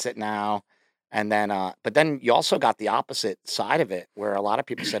really gets it now. And then, but then you also got the opposite side of it where a lot of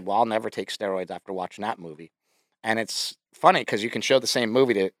people said, well, I'll never take steroids after watching that movie. And it's funny because you can show the same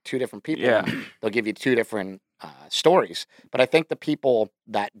movie to two different people. Yeah. And they'll give you two different stories. But I think the people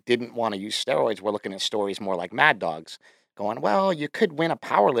that didn't want to use steroids were looking at stories more like Mad Dog's, going, well, you could win a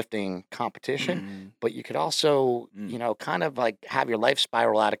powerlifting competition, but you could also, kind of like have your life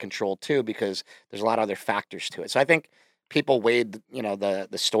spiral out of control too, because there's a lot of other factors to it. So I think people weighed, the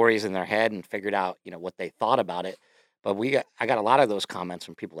stories in their head and figured out, what they thought about it. But I got a lot of those comments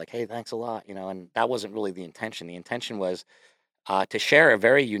from people like, hey, thanks a lot, and that wasn't really the intention. The intention was to share a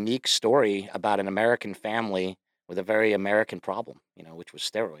very unique story about an American family with a very American problem, which was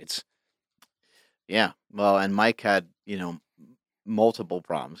steroids. Yeah. Well, and Mike had, multiple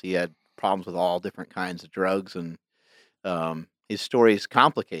problems. He had problems with all different kinds of drugs, and his story is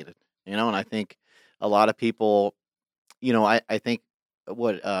complicated, and I think a lot of people, I think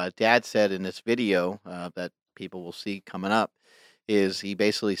what Dad said in this video that people will see coming up is he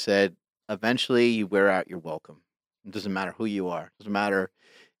basically said, eventually you wear out your welcome. It doesn't matter who you are. It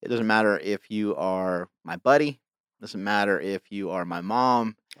doesn't matter if you are my buddy. It doesn't matter if you are my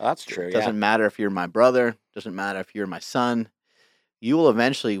mom. Oh, that's true. It doesn't matter if you're my brother. It doesn't matter if you're my son. You will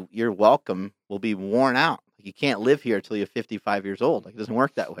eventually, your welcome will be worn out. Like, you can't live here till you're 55 years old. Like, it doesn't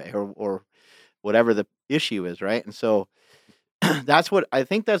work that way, or whatever the issue is, right? And so that's what I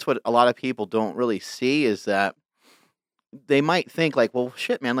think. That's what a lot of people don't really see, is that they might think like, well,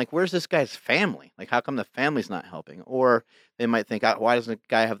 shit, man, like, where's this guy's family? Like, how come the family's not helping? Or they might think, why doesn't the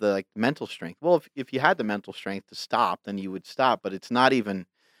guy have the like mental strength? Well, if you had the mental strength to stop, then you would stop. But it's not even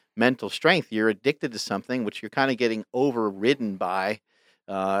mental strength. You're addicted to something, which you're kind of getting overridden by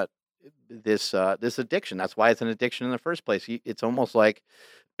uh, this addiction. That's why it's an addiction in the first place. It's almost like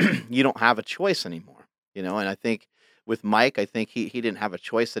you don't have a choice anymore, you know. And I think with Mike, I think he didn't have a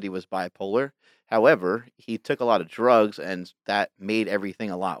choice that he was bipolar. However, he took a lot of drugs, and that made everything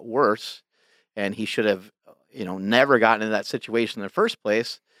a lot worse. And he should have, never gotten into that situation in the first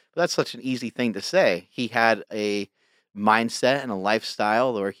place. But that's such an easy thing to say. He had a mindset and a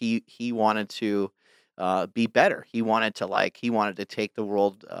lifestyle where he wanted to be better. He wanted to take the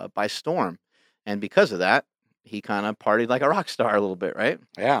world by storm, and because of that, he kind of partied like a rock star a little bit, right?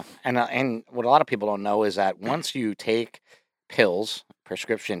 Yeah, and what a lot of people don't know is that once you take pills,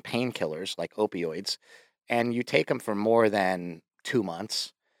 prescription painkillers like opioids, and you take them for more than 2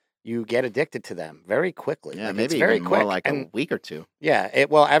 months, you get addicted to them very quickly. Yeah, Like, it's maybe very even more quick. like a And week or two. yeah,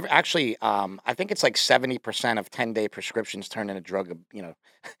 actually, I think it's like 70% of 10-day prescriptions turn into drug. It's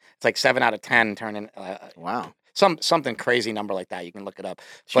like 7 out of 10 turn in Wow, something crazy number like that. You can look it up.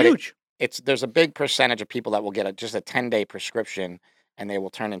 it's But huge. there's a big percentage of people that will get just a 10-day prescription and they will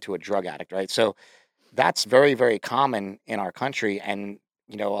turn into a drug addict, right? So that's very, very common in our country. And,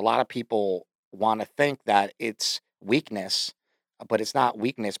 a lot of people want to think that it's weakness, but it's not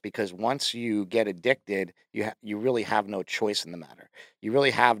weakness, because once you get addicted, you really have no choice in the matter. You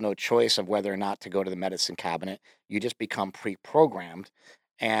really have no choice of whether or not to go to the medicine cabinet. You just become pre-programmed.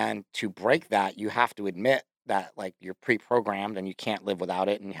 And to break that, you have to admit that, like, you're pre-programmed and you can't live without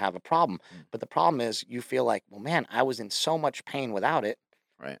it and you have a problem. Mm. But the problem is you feel like, well, man, I was in so much pain without it.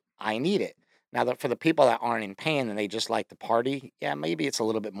 Right. I need it. Now, for the people that aren't in pain and they just like to party, yeah, maybe it's a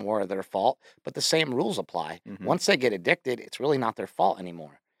little bit more of their fault, but the same rules apply. Hmm. Once they get addicted, it's really not their fault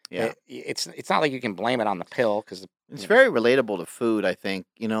anymore. Yeah. It's not like you can blame it on the pill, because It's very relatable to food, I think.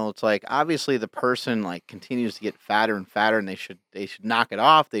 It's like, obviously the person like continues to get fatter and fatter, and they should knock it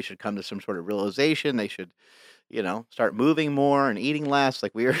off. They should come to some sort of realization. They should, start moving more and eating less.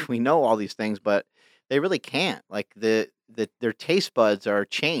 Like, we know all these things, but they really can't. Like, their taste buds are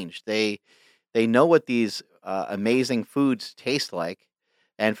changed. They know what these amazing foods taste like,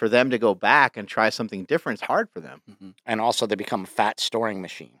 and for them to go back and try something different is hard for them. And also they become a fat storing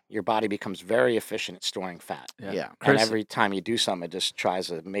machine. Your body becomes very efficient at storing fat. Yeah. And Chris, every time you do something, it just tries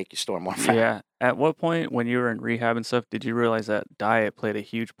to make you store more fat. yeah. At what point when you were in rehab and stuff did you realize that diet played a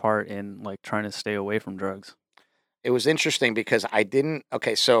huge part in like trying to stay away from drugs? It was interesting because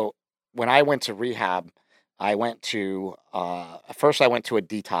so when I went to rehab, I went to first I went to a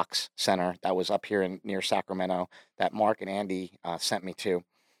detox center that was up here near Sacramento that Mark and Andy sent me to,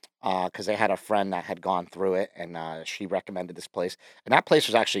 because they had a friend that had gone through it, and she recommended this place. And that place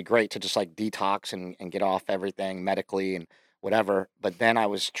was actually great to just like detox and get off everything medically and whatever. But then I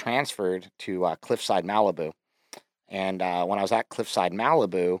was transferred to Cliffside, Malibu. And when I was at Cliffside,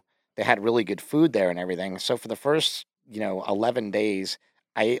 Malibu, they had really good food there and everything. So for the first, 11 days,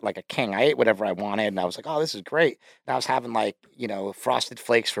 I ate like a king. I ate whatever I wanted, and I was like, "Oh, this is great." And I was having like, Frosted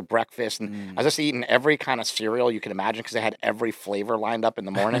Flakes for breakfast, and I was just eating every kind of cereal you could imagine, because they had every flavor lined up in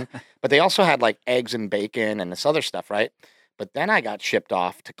the morning. But they also had like eggs and bacon and this other stuff, right? But then I got shipped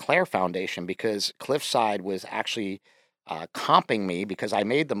off to Claire Foundation because Cliffside was actually comping me, because I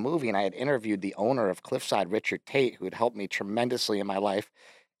made the movie and I had interviewed the owner of Cliffside, Richard Tate, who had helped me tremendously in my life.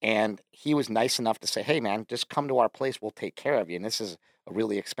 And he was nice enough to say, "Hey, man, just come to our place. We'll take care of you." And this is a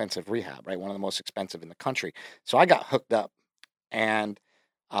really expensive rehab, right? One of the most expensive in the country. So I got hooked up, and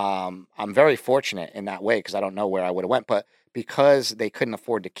I'm very fortunate in that way, because I don't know where I would have went. But because they couldn't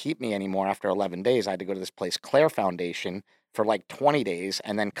afford to keep me anymore after 11 days, I had to go to this place, Claire Foundation, for like 20 days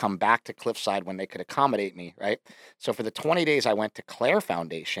and then come back to Cliffside when they could accommodate me, right? So for the 20 days I went to Claire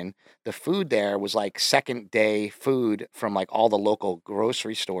Foundation, the food there was like second day food from like all the local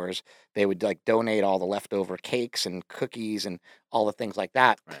grocery stores. They would like donate all the leftover cakes and cookies and all the things like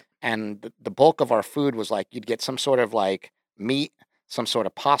that. Right. And the bulk of our food was like, you'd get some sort of like meat, some sort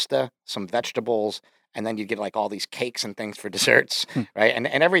of pasta, some vegetables, and then you'd get like all these cakes and things for desserts, right? And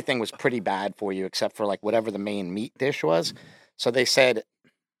everything was pretty bad for you except for like whatever the main meat dish was. So they said,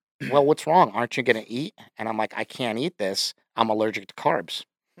 "Well, what's wrong? Aren't you going to eat?" And I'm like, "I can't eat this. I'm allergic to carbs."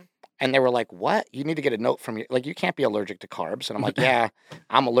 And they were like, "What? You need to get a note from you can't be allergic to carbs." And I'm like, "Yeah,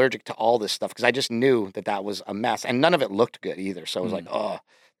 I'm allergic to all this stuff," because I just knew that was a mess, and none of it looked good either. So I was like, "Oh,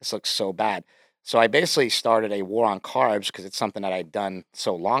 this looks so bad." So I basically started a war on carbs because it's something that I'd done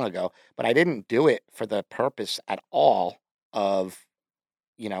so long ago, but I didn't do it for the purpose at all of,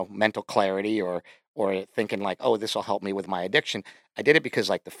 mental clarity or thinking like, oh, this will help me with my addiction. I did it because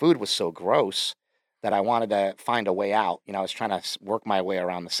like the food was so gross that I wanted to find a way out. I was trying to work my way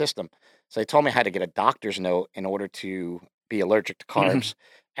around the system. So they told me I had to get a doctor's note in order to be allergic to carbs.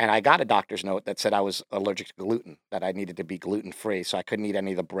 And I got a doctor's note that said I was allergic to gluten, that I needed to be gluten free. So I couldn't eat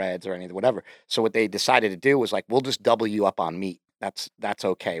any of the breads or any of the whatever. So what they decided to do was like, we'll just double you up on meat. That's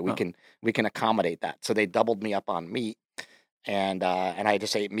okay. We Oh. can accommodate that. So they doubled me up on meat, and I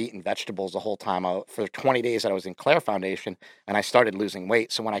just ate meat and vegetables the whole time for 20 days that I was in Claire Foundation, and I started losing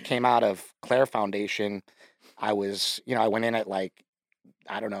weight. So when I came out of Claire Foundation, I was, I went in at like,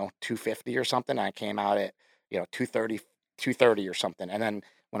 I don't know, 250 or something. I came out at, 230 or something. And then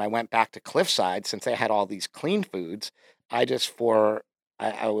when I went back to Cliffside, since they had all these clean foods, I just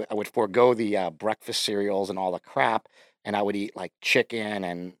I would forego the breakfast cereals and all the crap, and I would eat like chicken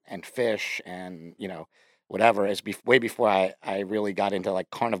and fish and whatever. Way before I really got into like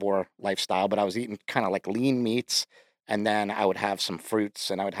carnivore lifestyle, but I was eating kind of like lean meats, and then I would have some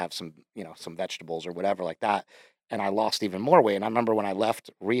fruits and I would have some some vegetables or whatever like that, and I lost even more weight. And I remember when I left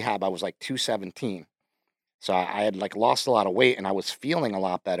rehab, I was like 217. So I had like lost a lot of weight and I was feeling a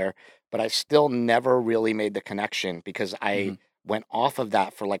lot better, but I still never really made the connection because I Mhm. went off of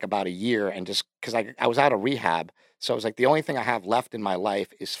that for like about a year, and just because I was out of rehab. So I was like, the only thing I have left in my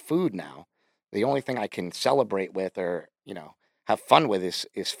life is food now. The only thing I can celebrate with or, have fun with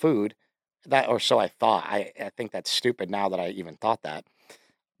is food. That, or so I thought. I think that's stupid now that I even thought that.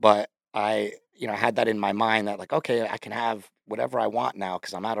 But I, had that in my mind that like, okay, I can have whatever I want now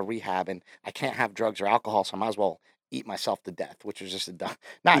because I'm out of rehab and I can't have drugs or alcohol, so I might as well eat myself to death, which was just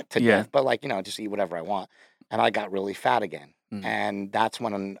not to Yeah. death, but like, just eat whatever I want. And I got really fat again. Mhm. And that's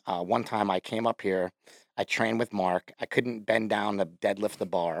when one time I came up here, I trained with Mark. I couldn't bend down to deadlift the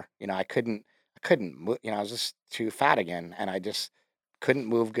bar. I couldn't move, I was just too fat again. And I just couldn't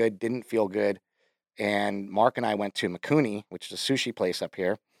move good, didn't feel good. And Mark and I went to Makuni, which is a sushi place up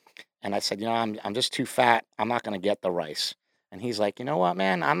here, and I said, I'm just too fat. I'm not going to get the rice. And he's like, you know what,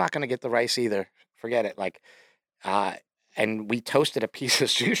 man? I'm not going to get the rice either. Forget it. Like, uh, and we toasted a piece of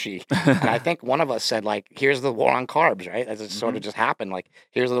sushi. And I think one of us said, like, here's the war on carbs, right? As it sort of just happened. Like,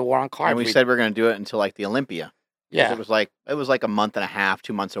 here's the war on carbs. And we said we're going to do it until like the Olympia. Because yeah. it was like a month and a half,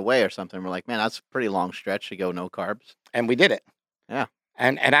 2 months away or something. We're like, man, that's a pretty long stretch to go no carbs. And we did it. Yeah.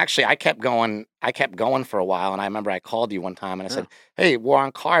 And actually, I kept going for a while. And I remember I called you one time and I said, hey, war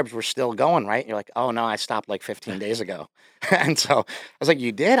on carbs, we're still going, right? And you're like, oh, no, I stopped like 15 days ago. And so I was like,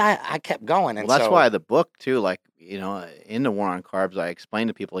 you did? I kept going. And Well, that's so, why the book too, like, in the War on Carbs, I explain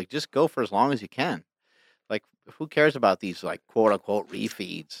to people, like, just go for as long as you can. Like, who cares about these, like, quote unquote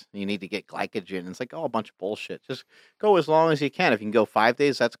refeeds? You need to get glycogen. It's like, oh, a bunch of bullshit. Just go as long as you can. If you can go 5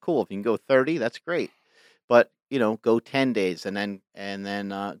 days, that's cool. If you can go 30, that's great. But, go 10 days and then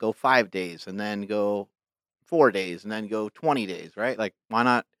go 5 days and then go 4 days and then go 20 days, right? Like, why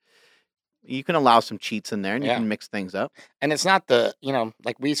not? You can allow some cheats in there and you yeah. can mix things up. And it's not the,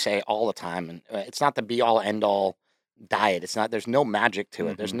 like we say all the time, and it's not the be all end all diet. It's not, there's no magic to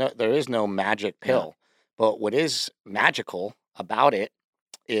it. There is no magic Yeah. pill. But what is magical about it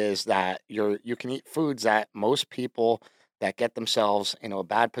is that you can eat foods that most people that get themselves into a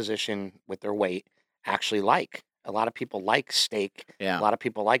bad position with their weight actually like. A lot of people like steak. Yeah. A lot of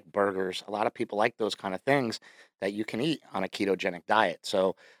people like burgers. A lot of people like those kind of things that you can eat on a ketogenic diet.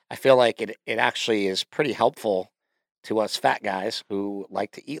 So I feel like it actually is pretty helpful to us fat guys who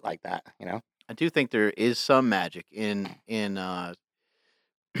like to eat like that, I do think there is some magic in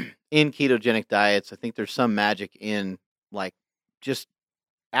ketogenic diets. I think there's some magic in, like, just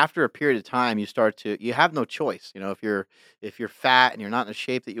after a period of time you have no choice. If you're fat and you're not in the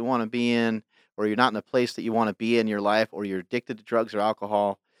shape that you want to be in, or you're not in the place that you want to be in your life, or you're addicted to drugs or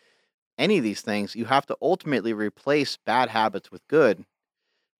alcohol, any of these things, you have to ultimately replace bad habits with good.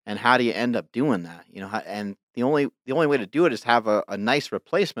 And how do you end up doing that? And the only way to do it is have a nice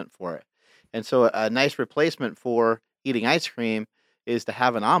replacement for it. And so a nice replacement for eating ice cream is to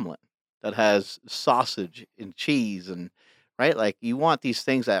have an omelet that has sausage and cheese, and right, like, you want these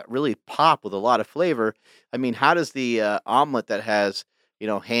things that really pop with a lot of flavor. I mean, how does the omelet that has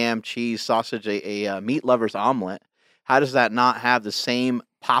ham, cheese, sausage, a meat lover's omelet, how does that not have the same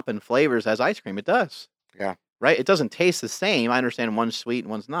pop and flavors as ice cream? It does. Yeah. Right? It doesn't taste the same. I understand one's sweet and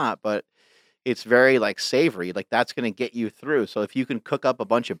one's not, but it's very, like, savory. Like, that's gonna get you through. So if you can cook up a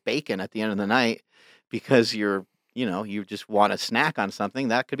bunch of bacon at the end of the night because you're you just want to snack on something,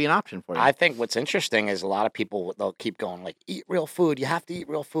 that could be an option for you. I think what's interesting is a lot of people, they'll keep going like, eat real food. You have to eat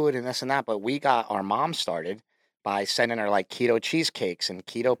real food and this and that. But we got our mom started by sending her like keto cheesecakes and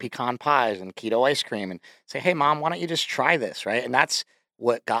keto pecan pies and keto ice cream and say, hey, mom, why don't you just try this? Right. And that's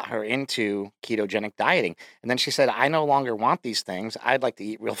what got her into ketogenic dieting. And then she said, I no longer want these things. I'd like to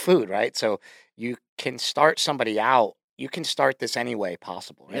eat real food. Right. So you can start somebody out. You can start this any way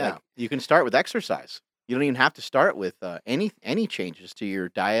possible. Right? Yeah, Like, you can start with exercise. You don't even have to start with any changes to your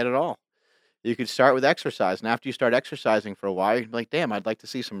diet at all. You could start with exercise, and after you start exercising for a while, you're like, "Damn, I'd like to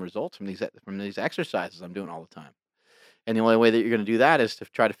see some results from these exercises I'm doing all the time." And the only way that you're going to do that is to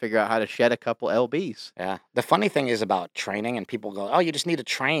try to figure out how to shed a couple lbs. yeah. The funny thing is about training, and people go, oh, you just need to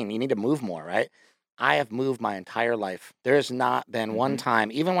train. You need to move more, right? I have moved my entire life. There's not been one hmm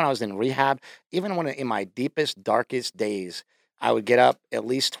time, even when I was in rehab, even when in my deepest, darkest days, I would get up at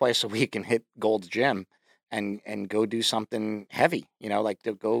least twice a week and hit Gold's Gym and go do something heavy, like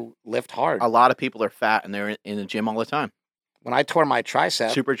to go lift hard. A lot of people are fat and they're in the gym all the time. When I tore my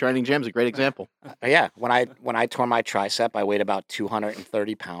tricep, Super training gym's a great example. yeah, when I tore my tricep, I weighed about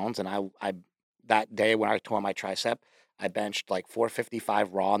 230 pounds, and I that day when I tore my tricep, I benched like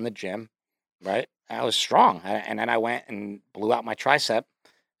 455 raw in the gym, right? I was strong, and then I went and blew out my tricep,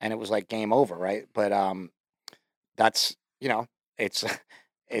 and it was like game over, right? But that's it's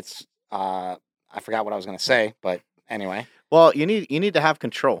it's I forgot what I was gonna say, but anyway, Well, you need to have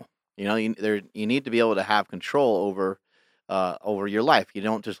control. You need to be able to have control over your life. You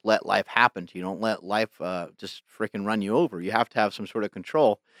don't just let life happen to you. You don't let life just freaking run you over. You have to have some sort of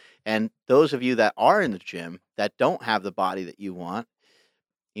control. And those of you that are in the gym that don't have the body that you want,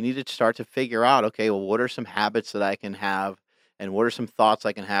 you need to start to figure out, okay, well, what are some habits that I can have, and what are some thoughts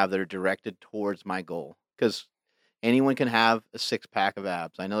I can have that are directed towards my goal? Because anyone can have a six pack of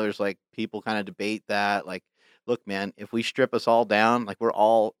abs. I know there's like people kind of debate that. Like, look, man, if we strip us all down, like we're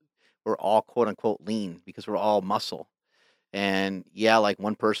all quote unquote lean because we're all muscle. And yeah, like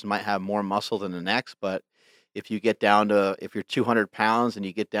one person might have more muscle than the next, but if you're 200 pounds and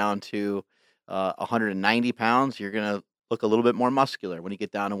you get down to 190 pounds, you're going to look a little bit more muscular. When you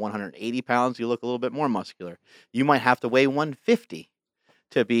get down to 180 pounds, you look a little bit more muscular. You might have to weigh 150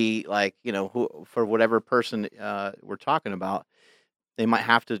 to be like, for whatever person we're talking about. They might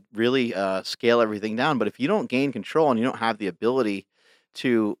have to really scale everything down. But if you don't gain control and you don't have the ability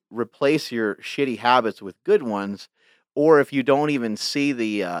to replace your shitty habits with good ones, or if you don't even see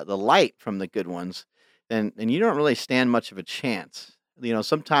the light from the good ones, then you don't really stand much of a chance.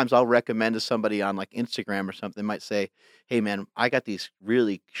 Sometimes I'll recommend to somebody on like Instagram or something, might say, "Hey, man, I got these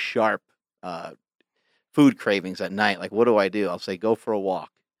really sharp uh, food cravings at night. Like, what do I do?" I'll say, "Go for a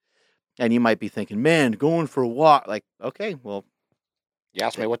walk." And you might be thinking, "Man, going for a walk." Like, okay, well, you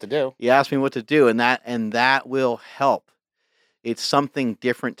asked me what to do. you asked me what to do, and that will help. It's something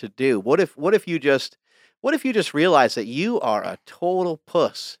different to do. What if you just realize that you are a total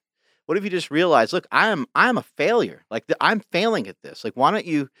puss? What if you just realize, look, I'm a failure. Like I'm failing at this. Like why don't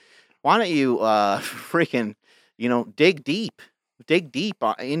you freaking dig deep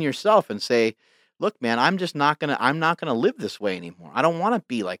in yourself and say, look, man, I'm not gonna live this way anymore. I don't want to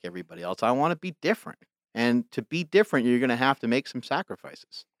be like everybody else. I want to be different. And to be different, you're gonna have to make some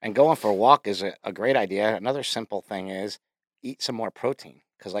sacrifices. And going for a walk is a great idea. Another simple thing is eat some more protein.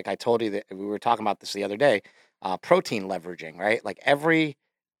 Because, like I told you, that we were talking about this the other day, protein leveraging, right? Like every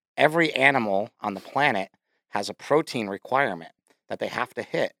animal on the planet has a protein requirement that they have to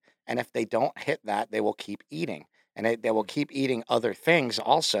hit. And if they don't hit that, they will keep eating. And they will keep eating other things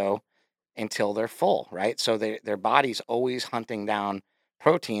also until they're full, right? So their body's always hunting down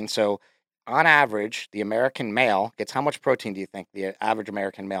protein. So on average, the American male gets how much protein do you think the average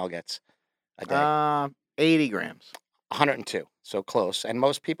American male gets a day? Uh, 80 grams. 102. So close. And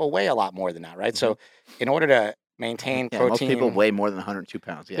most people weigh a lot more than that, right? hmm So in order to maintain Yeah, most people protein, weigh more than 102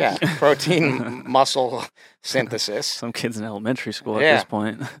 pounds. yeah, Yes. protein muscle synthesis. Some kids in elementary school at Yeah. this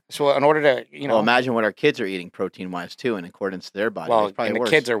point. So in order to, Well, imagine what our kids are eating protein wise too, in accordance to their body. well, It's probably and the worse.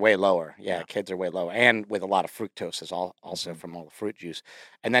 kids are way lower. Yeah, Yeah. kids are way lower, and with a lot of fructose is also Mhm. from all the fruit juice.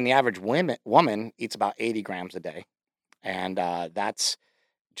 And then the average woman eats about 80 grams a day, and that's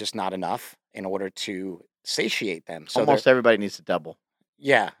just not enough in order to satiate them. So Almost everybody needs to double.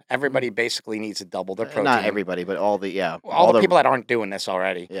 yeah, everybody basically needs to double their protein. Not everybody, but all the all the people that aren't doing this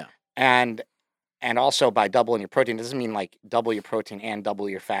already. Yeah. And also by doubling your protein doesn't mean like double your protein and double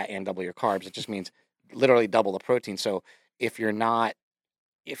your fat and double your carbs. It just means literally double the protein. So if you're not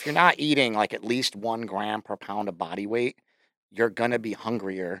eating like at least 1 gram per pound of body weight, you're gonna be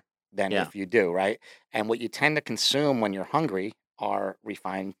hungrier than Yeah. if you do, right? And what you tend to consume when you're hungry are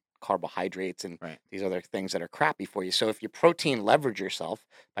refined carbohydrates and Right. these other things that are crappy for you. So if you protein leverage yourself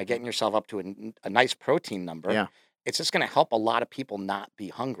by getting yourself up to a nice protein number, Yeah. it's just going to help a lot of people not be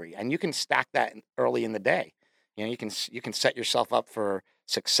hungry. And you can stack that early in the day. You can set yourself up for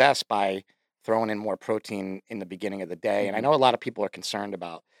success by throwing in more protein in the beginning of the day. And I Mhm. know a lot of people are concerned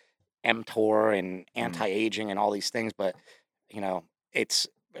about mTOR and Mm. anti-aging and all these things, but it's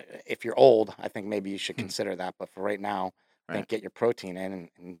if you're old, I think maybe you should Hmm. consider that. But for right now, I Right. think get your protein in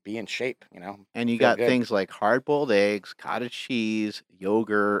and be in shape. And you Feel got good. things like hard-boiled eggs, cottage cheese,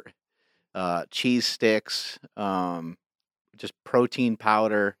 yogurt, cheese sticks, just protein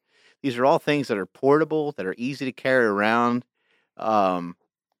powder. These are all things that are portable, that are easy to carry around. Um,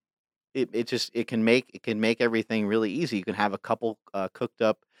 it can make everything really easy. You can have a couple cooked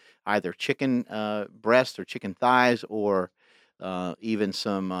up, either chicken breast or chicken thighs, or even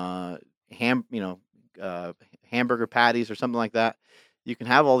some ham, uh, hamburger patties or something like that. You can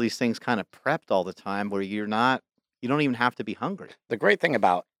have all these things kind of prepped all the time, where you don't even have to be hungry. The great thing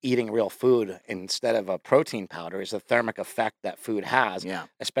about eating real food instead of a protein powder is the thermic effect that food has, Yeah.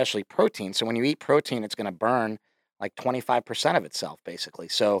 especially protein. So when you eat protein, it's going to burn like 25% of itself, basically.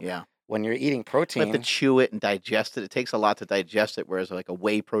 So Yeah. when you're eating You have to protein, chew it and digest it. It takes a lot to digest it, whereas like a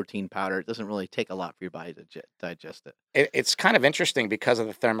whey protein powder, it doesn't really take a lot for your body to digest it. it's kind of interesting because of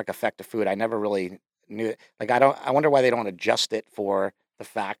the thermic effect of food. I never really knew it. Like I wonder why they don't adjust it for the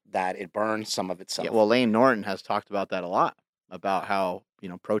fact that it burns some of Yeah, itself. well, Lane Norton has talked about that a lot, about how,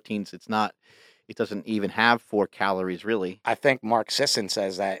 proteins, it doesn't even have 4 calories really. I think Mark Sisson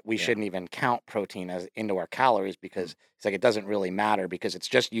says that we Yeah. shouldn't even count protein as into our calories Mm. because it's like it doesn't really matter because it's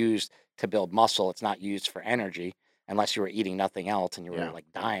just used to build muscle. It's not used for energy unless you were eating nothing else and you were Yeah.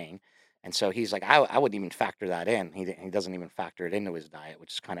 like dying. And so he's like, I wouldn't even factor that in. He doesn't even factor it into his diet,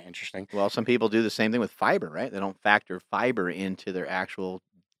 which is kind of interesting. Well, some people do the same thing with fiber, right? They don't factor fiber into their actual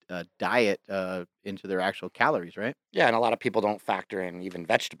diet, into their actual calories, right? Yeah, and a lot of people don't factor in even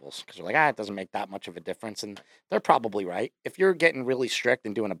vegetables because they're like, it doesn't make that much of a difference. And they're probably right. If you're getting really strict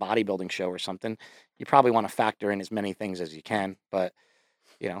and doing a bodybuilding show or something, you probably want to factor in as many things as you can. But,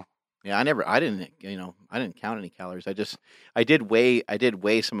 you know, Yeah, I didn't count any calories. I did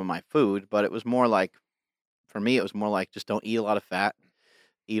weigh some of my food, but it was more like, for me, it was more like, just don't eat a lot of fat,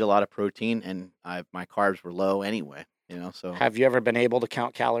 eat a lot of protein, and my carbs were low anyway. So have you ever been able to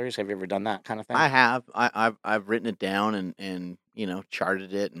count calories? Have you ever done that kind of thing? I have I've written it down and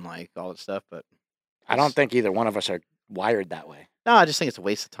charted it and like all that stuff, but I don't it's think either one of us are wired that way. no, I just think it's a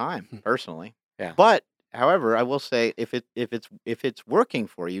waste of time personally. Yeah. But however, I will say, if it's working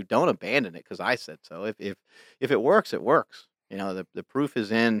for you, don't abandon it, because I said so. If it works, it works. The proof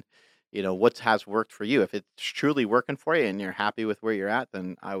is in what has worked for you. If it's truly working for you and you're happy with where you're at,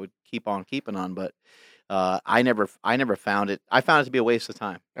 then I would keep on keeping on. But I never found it. I found it to be a waste of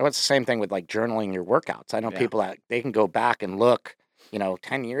time. And it's the same thing with like journaling your workouts. I know Yeah. people that they can go back and look,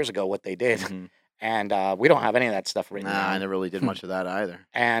 10 years ago what they did. Mhm. And we don't have any of that stuff written Nah, I down. never really did much of that either.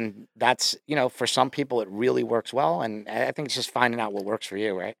 And that's, for some people it really works well. And I think it's just finding out what works for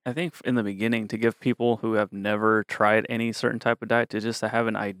you, right? I think in the beginning, to give people who have never tried any certain type of diet to have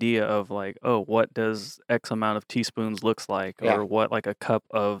an idea of like, oh, what does X amount of teaspoons looks like, Yeah. or what like a cup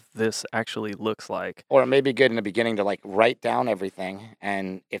of this actually looks like. Or it may be good in the beginning to like write down everything.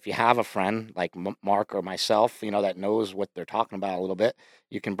 And if you have a friend like Mark or myself, that knows what they're talking about a little bit,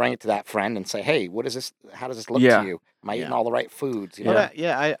 you can bring it to that friend and say, hey, what is this? How does this look Yeah. to you? Am I eating Yeah. all the right foods? Well,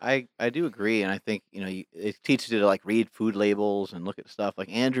 I do agree, and I think it teaches you to like read food labels and look at stuff. Like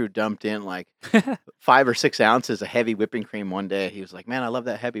Andrew dumped in like 5 or 6 ounces of heavy whipping cream one day. He was like, "Man, I love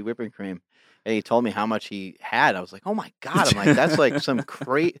that heavy whipping cream," and he told me how much he had. I was like, "Oh my god!" I'm like, "That's like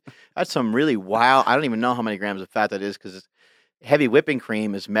that's some really wild." I don't even know how many grams of fat that is, because heavy whipping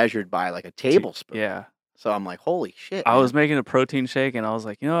cream is measured by like a tablespoon. Yeah. So I'm like, "Holy shit!" I was man." making a protein shake and I was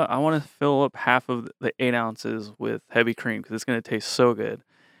like, I want to fill up half of the 8 ounces with heavy cream because it's going to taste so good.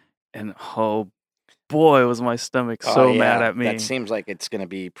 And oh boy, was my stomach Oh, so mad yeah, at me. that seems like it's going to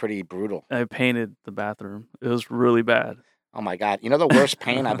be pretty brutal. I painted the bathroom. It was really bad. Oh my God. The worst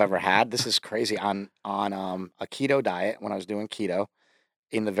pain I've ever had, this is crazy, on a keto diet when I was doing keto.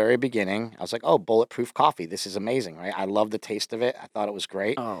 In the very beginning, I was like, oh, bulletproof coffee. This is amazing, right? I love the taste of it. I thought it was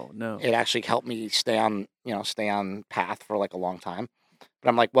great. Oh no. It actually helped me stay on path for like a long time. But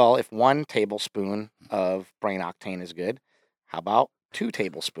I'm like, well, if 1 tablespoon of brain octane is good, how about 2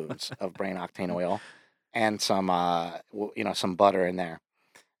 tablespoons of brain octane oil and some some butter in there?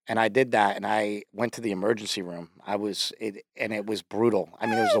 And I did that, and I went to the emergency room. And it was brutal. I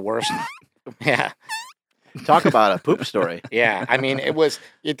mean, it was the worst. Yeah. Talk about a poop story. Yeah, I mean, it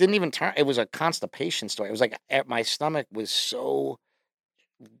didn't even turn, it was a constipation story. It was like my stomach was so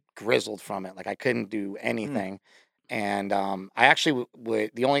grizzled from it. Like I couldn't do anything. And I actually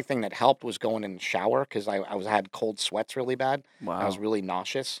the only thing that helped was going in the shower because I had cold sweats really bad. I was Wow. really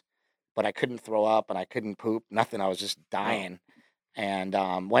nauseous, but I couldn't throw up and I couldn't poop, nothing. I was just Oh, dying. And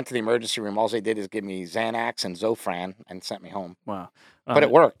went to the emergency room. All they did is give me Xanax and Zofran and sent me home. wow. But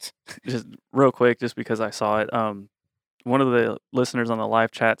it worked. Just real quick, just because I saw it, one of the listeners on the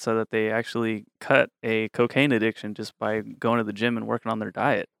live chat said that they actually cut a cocaine addiction just by going to the gym and working on their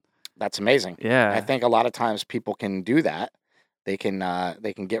diet. That's amazing. I Yeah. think a lot of times people can do that. They can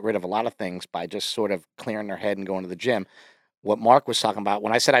get rid of a lot of things by just sort of clearing their head and going to the gym. What Mark was talking about,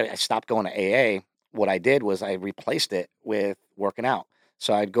 when I said I stopped going to AA, what I did was I replaced it with working out.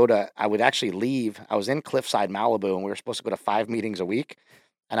 So I would actually leave. I was in Cliffside, Malibu, and we were supposed to go to 5 meetings a week.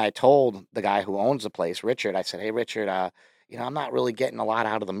 And I told the guy who owns the place, Richard, I said, "Hey, Richard, I'm not really getting a lot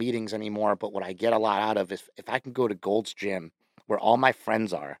out of the meetings anymore, but what I get a lot out of is if I can go to Gold's Gym, where all my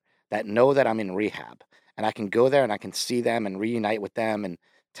friends are that know that I'm in rehab, and I can go there and I can see them and reunite with them and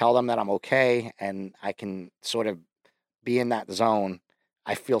tell them that I'm okay, and I can sort of be in that zone,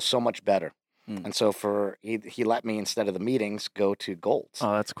 I feel so much better." Mm. And so he let me, instead of the meetings, go to Gold's.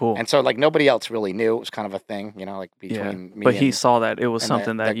 Oh, that's cool. And so like nobody else really knew. It was kind of a thing, like Yeah. between me But he and saw that it was and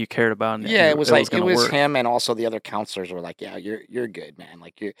something that the you cared about and yeah, it was like it gonna was work. him, and also the other counselors were like, "Yeah, you're good, man."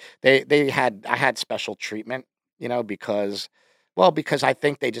 Like I had special treatment, because I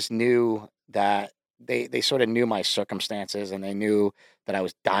think they just knew that they sort of knew my circumstances, and they knew that I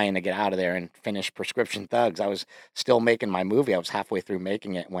was dying to get out of there and finish Prescription Thugs. I was still making my movie. I was halfway through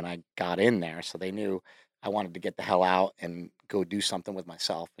making it when I got in there, so they knew I wanted to get the hell out and go do something with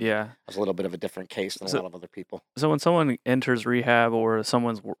myself. And Yeah. I was a little bit of a different case than a So, lot of other people. so when someone enters rehab or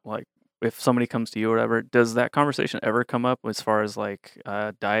someone's like, if somebody comes to you or whatever, does that conversation ever come up as far as like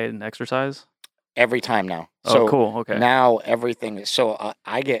diet and exercise? Every time now. Oh, So cool. Okay. now everything is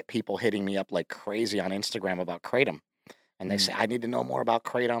I get people hitting me up like crazy on Instagram about Kratom. And they say, Mm. "I need to know more about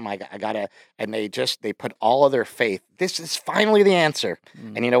Kratom. I gotta," and they put all of their faith. This is finally the answer.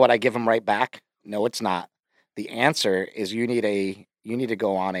 And Mm. you know what? I give them right back. No, it's not. The answer is you need to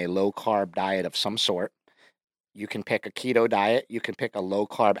go on a low carb diet of some sort. You can pick a keto diet. You can pick a low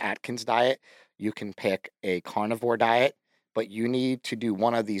carb Atkins diet. You can pick a carnivore diet, but you need to do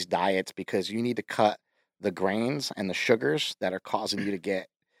one of these diets because you need to cut the grains and the sugars that are causing you to get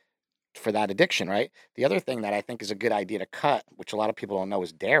for that addiction, right? The other thing that I think is a good idea to cut, which a lot of people don't know,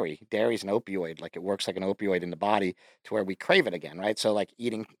 is dairy. Dairy is an opioid. Like it works like an opioid in the body to where we crave it again, right? So like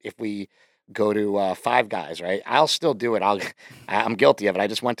eating, if we go to Five Guys, right? I'll still do it. I'm guilty of it. I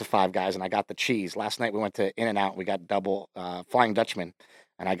just went to Five Guys and I got the cheese. Last night we went to In-N-Out. We got double Flying Dutchman,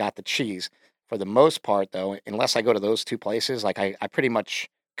 and I got the cheese. For the most part, though, unless I go to those two places, like I pretty much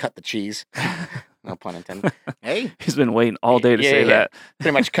cut the cheese. No pun intended. Hey, He's been waiting all day to say that.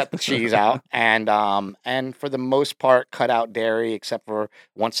 Pretty much cut the cheese out, and for the most part, cut out dairy, except for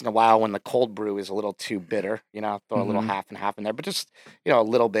once in a while when the cold brew is a little too bitter. Throw a little Mhm. half and half in there, but just a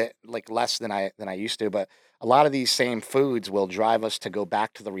little bit, like less than I used to. But a lot of these same foods will drive us to go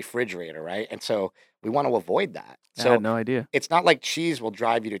back to the refrigerator, right? And so we want to avoid that. I So had no idea. it's not like cheese will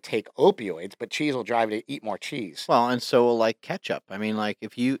drive you to take opioids, but cheese will drive you to eat more cheese. well, and so like ketchup. I mean, like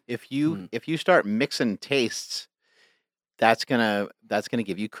if you Mm. if you start mixing tastes, that's gonna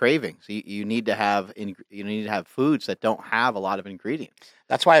give you cravings. You need to have you need to have foods that don't have a lot of ingredients.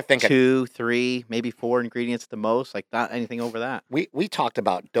 That's why I think 2, 3, maybe 4 ingredients at the most. Like not anything over that. we talked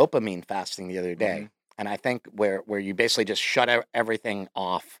about dopamine fasting the other day, and I think where you basically just shut everything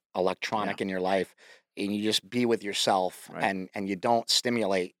off electronic in your life, and you just be with yourself, Right. and you don't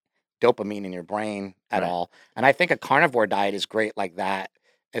stimulate dopamine in your brain at Right. all. And I think a carnivore diet is great like that,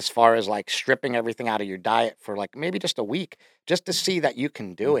 as far as like stripping everything out of your diet for like maybe just a week, just to see that you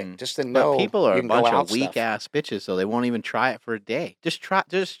can do it, just to But know people are you a can go bunch out of weak stuff. ass bitches, so they won't even try it for a day. Just try.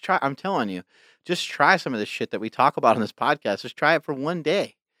 I'm telling you, just try some of this shit that we talk about on this podcast. Just try it for one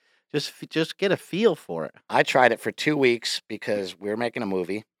day. Just get a feel for it. I tried it for 2 weeks because we were making a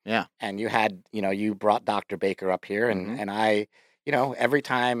movie. Yeah. And you brought Dr. Baker up here, and Mhm. and I, every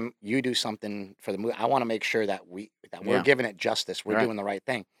time you do something for the movie, I want to make sure that we're Yeah. giving it justice. We're Right. doing the right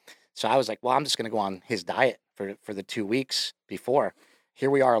thing. So I was like, well, I'm just going to go on his diet for the 2 weeks before. Here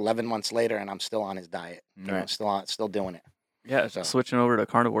we are 11 months later, and I'm still on his diet. Right. Still doing it. Yeah, So switching over to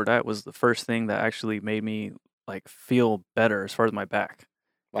carnivore diet was the first thing that actually made me like feel better as far as my back.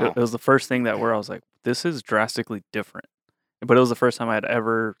 It, wow. it was the first thing that where I was like, this is drastically different. But it was the first time I had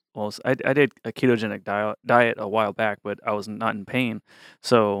ever. Well, I did a ketogenic diet a while back, but I was not in pain.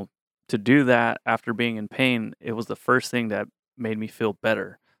 So to do that after being in pain, it was the first thing that made me feel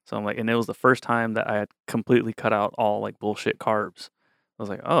better. So I'm like, and it was the first time that I had completely cut out all like bullshit carbs. I was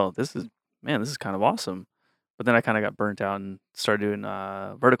like, oh, this is kind of awesome. But then I kind of got burnt out and started doing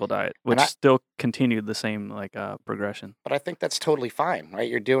vertical diet, And which still continued the same like progression. But I think that's totally fine, right?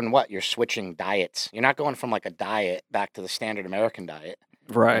 You're doing what? You're switching diets. You're not going from like a diet back to the standard American diet.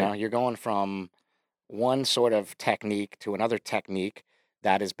 Right. You're going from one sort of technique to another technique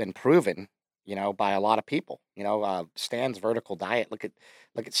that has been proven, by a lot of people. Stan's vertical diet. Look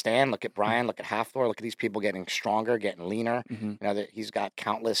at Stan. Look at Brian. Look at Halfthor. Look at these people getting stronger, getting leaner. Mm-hmm. That he's got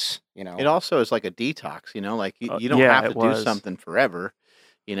countless. It also is like a detox. Like you don't yeah, have it to do was. something forever.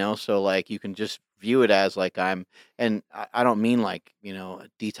 So like you can just view it as like and I don't mean like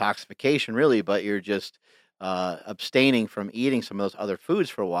detoxification really, but you're just abstaining from eating some of those other foods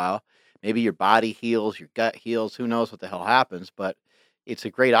for a while. Maybe your body heals, your gut heals. Who knows what the hell happens? But it's a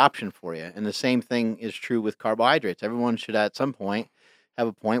great option for you. And the same thing is true with carbohydrates. Everyone should at some point have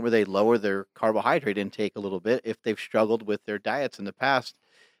a point where they lower their carbohydrate intake a little bit if they've struggled with their diets in the past,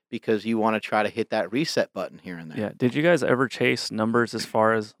 because you want to try to hit that reset button here and there. Yeah. Did you guys ever chase numbers as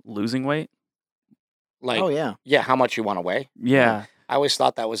far as losing weight? Like, Oh yeah. yeah, how much you want to weigh? Yeah. I always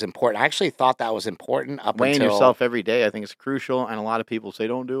thought that was important. I actually thought that was important Weighing until yourself every day, I think it's crucial, and a lot of people say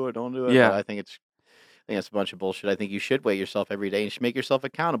don't do it. Yeah. But I think that's a bunch of bullshit. I think you should weigh yourself every day and you should make yourself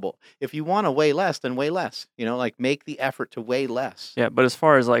accountable. If you want to weigh less, then weigh less. Like make the effort to weigh less. Yeah. But as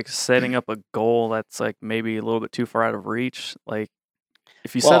far as like setting up a goal that's like maybe a little bit too far out of reach, like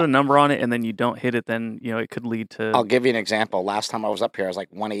if you set Well- a number on it and then you don't hit it, then it could lead to. I'll give you an example. Last time I was up here, I was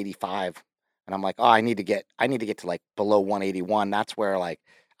like 185, and I'm like, oh, I need to get to like below 181. That's where like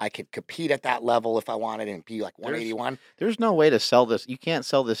I could compete at that level if I wanted and be like 181. There's no way to sell this. You can't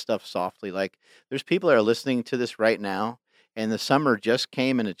sell this stuff softly. Like there's people that are listening to this right now, and the summer just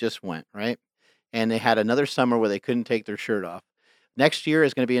came and it just went, right? And they had another summer where they couldn't take their shirt off. Next year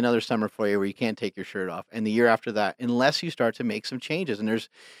is going to be another summer for you where you can't take your shirt off, and the year after that, unless you start to make some changes. And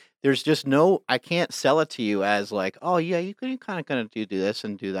there's just no, I can't sell it to you as like, oh yeah, you could kind of gonna do this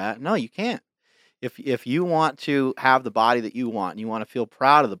and do that. No, you can't. If you want to have the body that you want, and you want to feel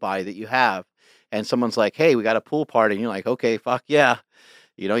proud of the body that you have, and someone's like, hey, we got a pool party, and you're like, okay, fuck yeah,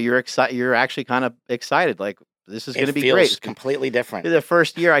 you're excited. You're actually kind of excited, like this is going to be feels great. completely different. The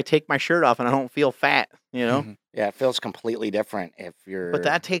first year I take my shirt off and I don't feel fat, Mhm. Yeah, it feels completely different if you're. But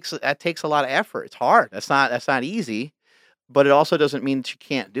that takes a lot of effort. It's hard. That's not easy. But it also doesn't mean that you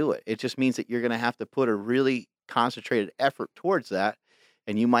can't do it. It just means that you're going to have to put a really concentrated effort towards that,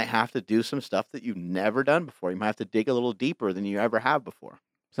 and you might have to do some stuff that you've never done before. You might have to dig a little deeper than you ever have before.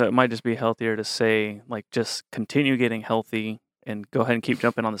 So it might just be healthier to say, like, just continue getting healthy and go ahead and keep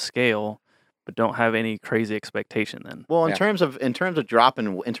jumping on the scale, but don't have any crazy expectation then. Well, in Yeah. terms of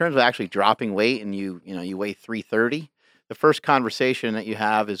actually dropping weight, and you weigh 330, the first conversation that you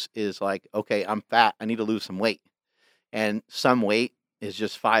have is like, okay, I'm fat. I need to lose some weight, and some weight is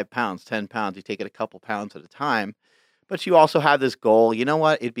just 5 pounds, 10 pounds. You take it a couple pounds at a time, but you also have this goal. You know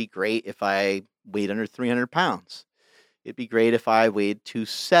what? It'd be great if I weighed under 300 pounds. It'd be great if I weighed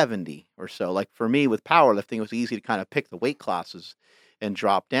 270 or so. Like for me with powerlifting, it was easy to kind of pick the weight classes and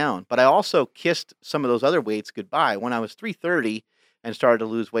drop down. But I also kissed some of those other weights goodbye. When I was 330 and started to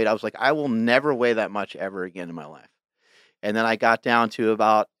lose weight, I was like, I will never weigh that much ever again in my life. And then I got down to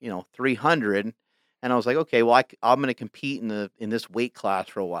about 300, and I was like, okay, well I'm going to compete in this weight class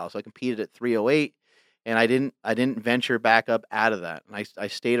for a while. So I competed at 308, and I didn't venture back up out of that. And I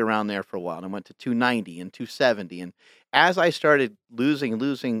stayed around there for a while, and I went to 290 and 270. And as I started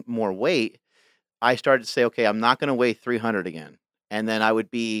losing more weight, I started to say, okay, I'm not going to weigh 300 again. And then I would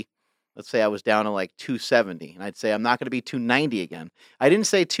be, let's say I was down to like 270, and I'd say I'm not going to be 290 again. I didn't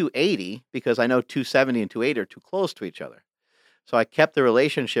say 280 because I know 270 and 280 are too close to each other. So I kept the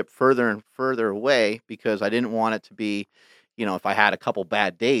relationship further and further away because I didn't want it to be, if I had a couple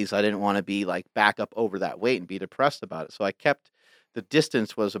bad days, I didn't want to be like back up over that weight and be depressed about it. So I kept the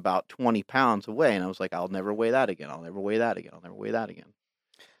distance was about 20 pounds away, and I was like, I'll never weigh that again. I'll never weigh that again. I'll never weigh that again.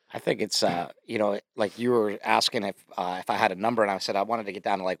 I think it's like you were asking if I had a number, and I said I wanted to get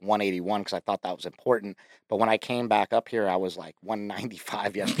down to like 181 because I thought that was important. But when I came back up here, I was like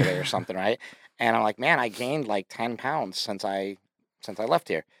 195 yesterday or something, right? And I'm like, man, I gained like 10 pounds since I left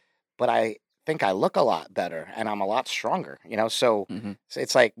here, but I think I look a lot better and I'm a lot stronger, So Mhm.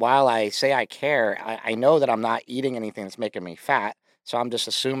 it's like while I say I care, I know that I'm not eating anything that's making me fat, so I'm just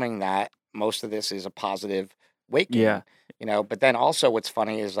assuming that most of this is a positive weight gain. Yeah. But then also what's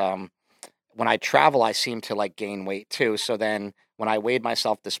funny is when I travel, I seem to like gain weight too. So then when I weighed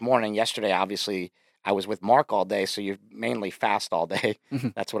myself this morning, yesterday, obviously I was with Mark all day. So you mainly fast all day.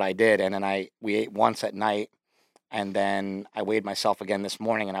 Mhm. That's what I did. And then we ate once at night, and then I weighed myself again this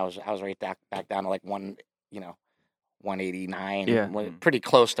morning, and I was right back down to like 189, Yeah. pretty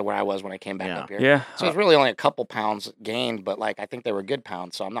close to where I was when I came back Yeah. up here. Yeah. So it's really only a couple pounds gained, but like I think they were good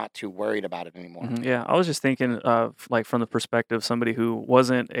pounds, so I'm not too worried about it anymore. Yeah, I was just thinking of like from the perspective of somebody who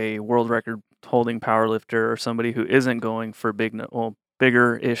wasn't a world record holding powerlifter or somebody who isn't going for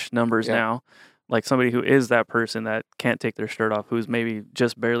bigger-ish numbers Yeah. now. Like somebody who is that person that can't take their shirt off, who's maybe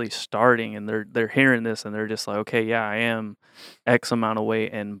just barely starting, and they're hearing this and they're just like, okay, yeah, I am X amount of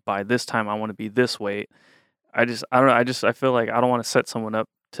weight, and by this time I want to be this weight. I don't know. I feel like I don't want to set someone up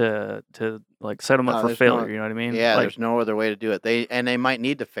to like set them up No, for there's failure. no. You know what I mean? Yeah, Like, there's no other way to do it. They might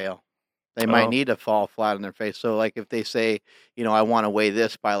need to fail. They might oh, need to fall flat on their face. So, like, if they say, I want to weigh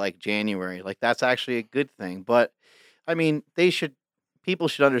this by like January, like that's actually a good thing. But I mean, people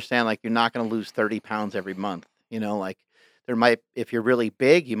should understand, like, you're not going to lose 30 pounds every month. Like if you're really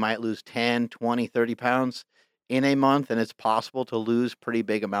big, you might lose 10, 20, 30 pounds in a month. And it's possible to lose pretty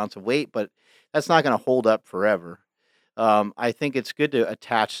big amounts of weight, but that's not going to hold up forever. I think it's good to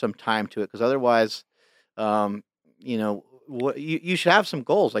attach some time to it because otherwise, um, you should have some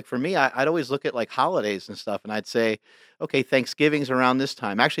goals. Like for me, I'd always look at like holidays and stuff, and I'd say, okay, Thanksgiving's around this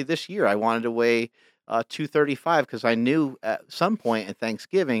time. Actually, this year I wanted to weigh 235 because I knew at some point in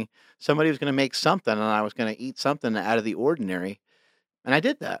Thanksgiving somebody was going to make something, and I was going to eat something out of the ordinary. And I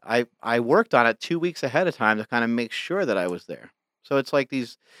did that. I worked on it 2 weeks ahead of time to kind of make sure that I was there. So it's like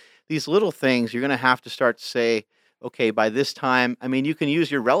these little things you're going to have to start to say, okay, by this time, I mean, you can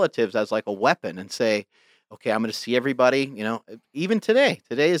use your relatives as like a weapon and say, okay, I'm going to see everybody, even today.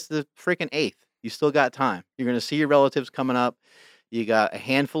 Today is the freaking 8th. You still got time. You're going to see your relatives coming up. You got a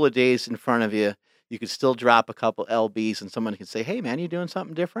handful of days in front of you. You could still drop a couple LBs and someone can say, hey, man, you doing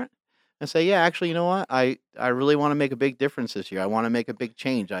something different? And say, yeah, actually, you know what? I really want to make a big difference this year. I want to make a big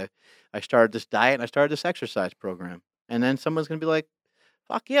change. I started this diet and I started this exercise program. And then someone's going to be like,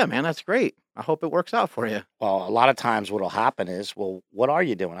 fuck yeah, man, that's great. I hope it works out for you. Well, a lot of times what'll happen is, well, what are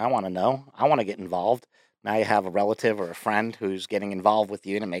you doing? I want to know. I want to get involved. Now you have a relative or a friend who's getting involved with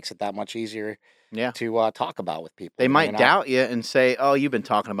you, and it makes it that much easier Yeah. to talk about with people. They You're might not- doubt you and say, oh, you've been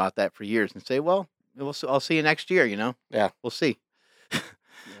talking about that for years. And say, well, I'll see you next year, Yeah. We'll see.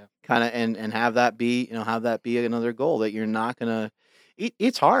 Kind of and have that be another goal that you're not gonna.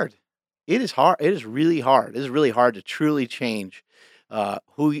 It's hard. It is hard. It is really hard. It is really hard to truly change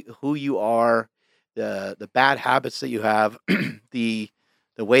who you are, the bad habits that you have, the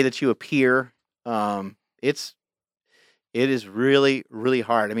way that you appear. It is really really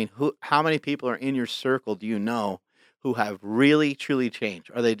hard. I mean, how many people are in your circle do you know who have really truly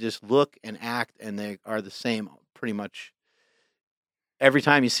changed? Or they just look and act and they are the same pretty much. Every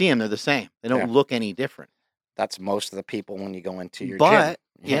time you see them, they're the same. They don't Yeah. look any different. That's most of the people when you go into your But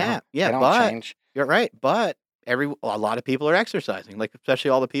gym. you know? yeah, They don't but change. you're right. But a lot of people are exercising, like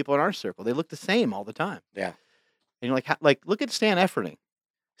especially all the people in our circle. They look the same all the time. Yeah. And you're like look at Stan Efferding.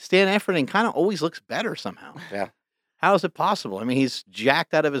 Stan Efferding kind of always looks better somehow. Yeah. How is it possible? I mean, he's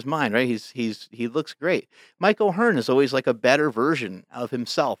jacked out of his mind, right? He looks great. Mike O'Hearn is always like a better version of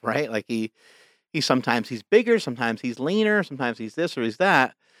himself, right? Like he sometimes he's bigger, sometimes he's leaner, sometimes he's this or he's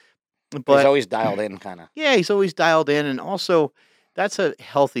that. He's But always dialed in, kind of. yeah, he's always dialed in, and also that's a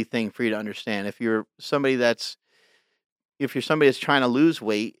healthy thing for you to understand. If you're somebody that's trying to lose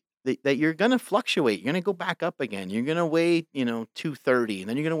weight, that you're going to fluctuate. You're going to go back up again. You're going to weigh 230, and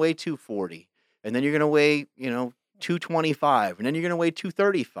then you're going to weigh 240, and then you're going to weigh 225, and then you're going to weigh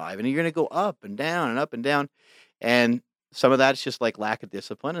 235, and you're going to go up and down and up and down, and some of that's just like lack of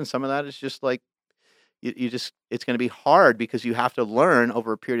discipline, and some of that is just like it's going to be hard because you have to learn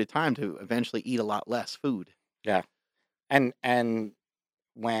over a period of time to eventually eat a lot less food. Yeah. And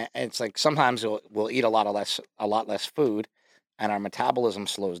when it's like sometimes we'll eat a lot less food, and our metabolism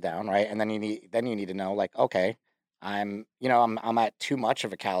slows down, right? And then you need to know, like, okay, I'm at too much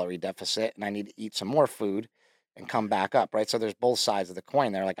of a calorie deficit, and I need to eat some more food and come back up, right? So there's both sides of the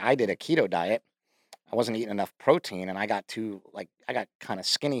coin there. Like I did a keto diet, I wasn't eating enough protein, and I got kind of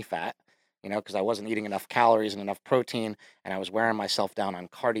skinny fat, because I wasn't eating enough calories and enough protein, and I was wearing myself down on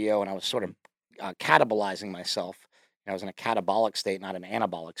cardio, and I was sort of catabolizing myself. I was in a catabolic state, not an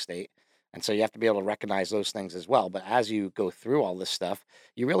anabolic state. And so you have to be able to recognize those things as well. But as you go through all this stuff,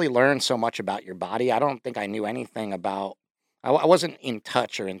 you really learn so much about your body. I don't think I knew anything about, I wasn't in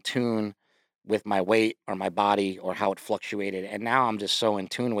touch or in tune with my weight or my body or how it fluctuated. And now I'm just so in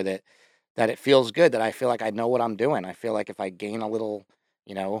tune with it that it feels good, that I feel like I know what I'm doing. I feel like if I gain a little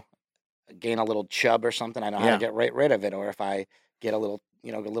chub or something, I know how Yeah. to get rid of it. Or if I get a little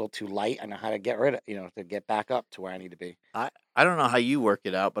too light, I know how to get rid of, to get back up to where I need to be. I don't know how you work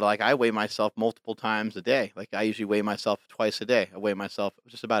it out, but like I weigh myself multiple times a day. Like I usually weigh myself twice a day. I weigh myself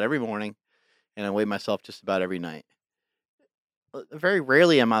just about every morning, and I weigh myself just about every night. very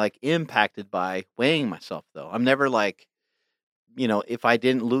rarely am I like impacted by weighing myself though. I'm never like, if I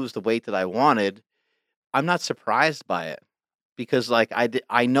didn't lose the weight that I wanted, I'm not surprised by it because like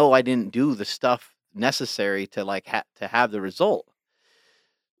I know I didn't do the stuff necessary to like to have the result.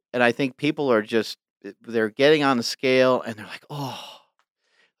 And I think people are just they're getting on the scale and they're like, "Oh,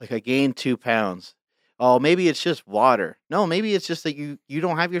 like I gained 2 pounds. Oh, maybe it's just water." No, maybe it's just that you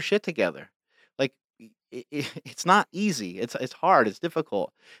don't have your shit together. Like it's not easy. It's hard. It's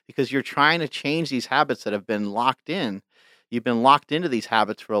difficult because you're trying to change these habits that have been locked in. You've been locked into these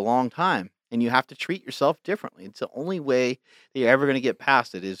habits for a long time, and you have to treat yourself differently. It's the only way that you're ever going to get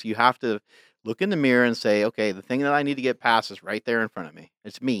past it is you have to look in the mirror and say, "Okay, the thing that I need to get past is right there in front of me.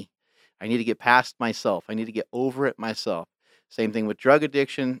 It's me. I need to get past myself. I need to get over it myself." Same thing with drug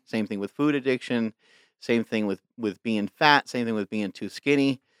addiction, same thing with food addiction, same thing with being fat, same thing with being too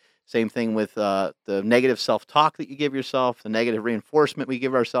skinny, same thing with the negative self-talk that you give yourself, the negative reinforcement we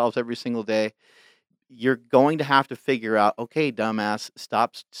give ourselves every single day. You're going to have to figure out, okay, dumbass,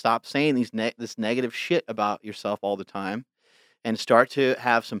 stop saying this negative shit about yourself all the time and start to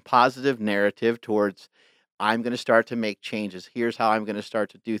have some positive narrative towards I'm going to start to make changes. Here's how I'm going to start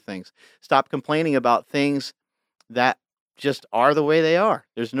to do things. Stop complaining about things that just are the way they are.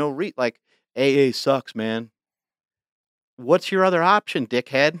 There's no like AA sucks, man. What's your other option,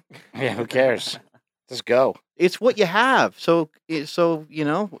 dickhead? Yeah, who cares? Just go. It's what you have. So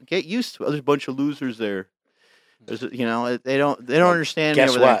get used to it. There's a bunch of losers there. They don't Well, understand me Guess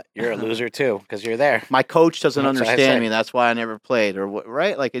over there. what? You're a loser too because you're there. My coach doesn't That's what I understand say. me. That's why I never played or what,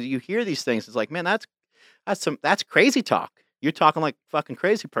 right? Like you hear these things, it's like, man, that's crazy talk. You're talking like a fucking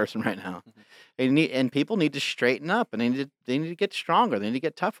crazy person right now. And people need to straighten up and they need to get stronger. They need to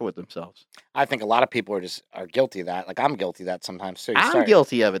get tougher with themselves. I think a lot of people are guilty of that. Like I'm guilty of that sometimes too. I'm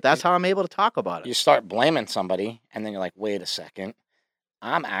guilty of it. That's how I'm able to talk about You it. start blaming somebody, and then you're like, wait a second,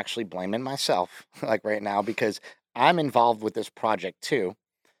 I'm actually blaming myself, like right now, because I'm involved with this project too.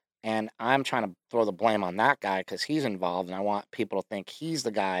 And I'm trying to throw the blame on that guy because he's involved, and I want people to think he's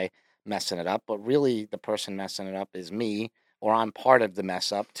the guy messing it up. But really, the person messing it up is me, or I'm part of the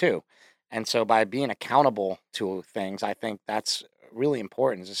mess up too. And so, by being accountable to things, I think that's really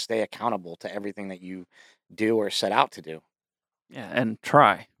important is to stay accountable to everything that you do or set out to do. Yeah, and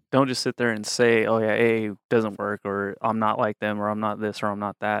try. Don't just sit there and say, "Oh yeah, AA doesn't work," or "I'm not like them," or "I'm not this," or "I'm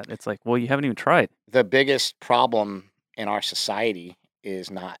not that." It's like, well, you haven't even tried. The biggest problem in our society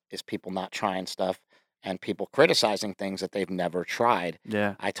is people not trying stuff and people criticizing things that they've never tried.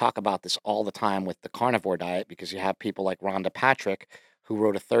 Yeah. I talk about this all the time with the carnivore diet because you have people like Rhonda Patrick who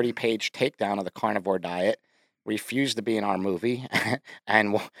wrote a 30-page takedown of the carnivore diet, refused to be in our movie,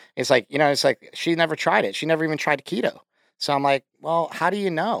 and it's like, it's like she never tried it. She never even tried keto. So I'm like, well, how do you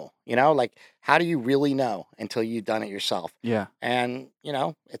know? Like how do you really know until you've done it yourself? Yeah. And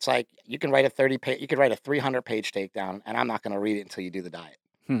it's like you can write a 300-page takedown, and I'm not going to read it until you do the diet.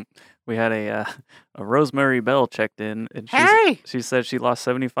 We had a Rosemary Bell checked in, and she said she lost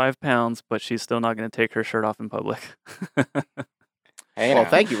 75 pounds, but she's still not going to take her shirt off in public. Hey, Well,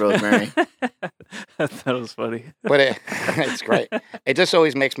 thank you, Rosemary. That was funny. But it's great. It just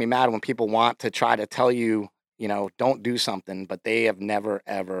always makes me mad when people want to try to tell you, don't do something, but they have never,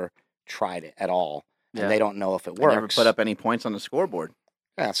 ever tried it at all. Yeah. And they don't know if it I works. never put up any points on the scoreboard.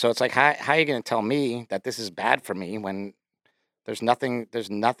 Yeah, so it's like, how are you going to tell me that this is bad for me when there's nothing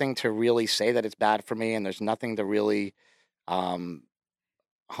to really say that it's bad for me, and there's nothing to really hone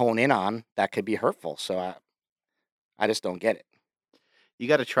in on that could be hurtful. So I just don't get it. You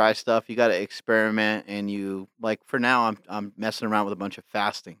got to try stuff. You got to experiment, and like for now, I'm messing around with a bunch of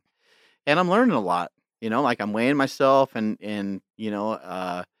fasting, and I'm learning a lot. Like I'm weighing myself, and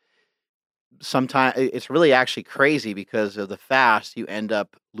sometimes it's really actually crazy because of the fast. You end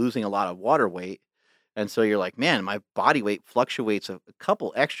up losing a lot of water weight, and so you're like, man, my body weight fluctuates a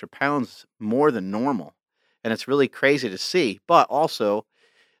couple extra pounds more than normal, and it's really crazy to see. But also,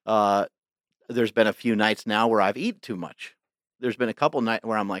 uh, there's been a few nights now where I've eaten too much. There's been a couple nights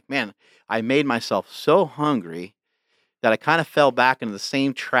where I'm like, man, I made myself so hungry that I kind of fell back into the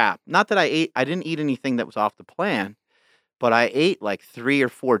same trap. Not that I didn't eat anything that was off the plan, but I ate like 3 or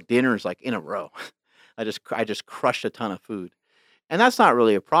 4 dinners like in a row. I just crushed a ton of food. And that's not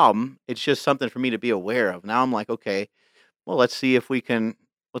really a problem. It's just something for me to be aware of. Now I'm like, okay, well, let's see if we can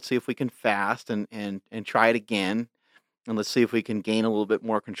fast and try it again. And let's see if we can gain a little bit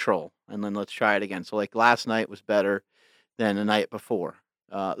more control. And then let's try it again. So like last night was better than the night before.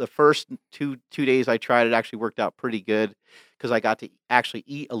 The first two days I tried it actually worked out pretty good because I got to actually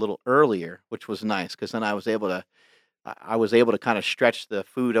eat a little earlier, which was nice because then I was able to kind of stretch the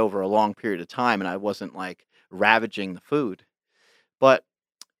food over a long period of time, and I wasn't like ravaging the food. But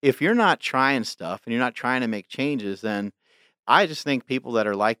if you're not trying stuff and you're not trying to make changes, then I just think people that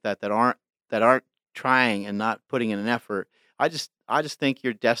are like that aren't trying and not putting in an effort, I just think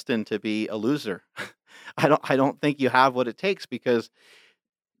you're destined to be a loser. I don't think you have what it takes because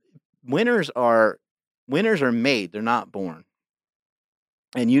winners are winners are made, they're not born.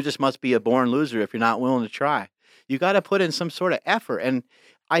 And you just must be a born loser if you're not willing to try. You got to put in some sort of effort. And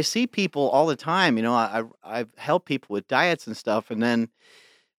I see people all the time, I've helped people with diets and stuff, and then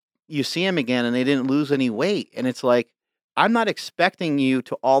you see them again and they didn't lose any weight. And it's like, I'm not expecting you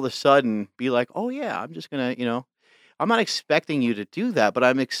to all of a sudden be like, oh, yeah, I'm just going to, I'm not expecting you to do that, but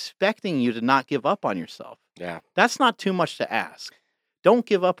I'm expecting you to not give up on yourself. Yeah. That's not too much to ask. Don't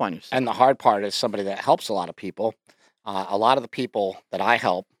give up on yourself. And the hard part is somebody that helps a lot of people. A lot of the people that I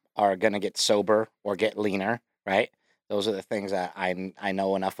help are going to get sober or get leaner, right? Those are the things that I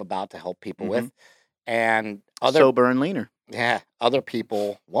know enough about to help people with. And Sober and leaner. other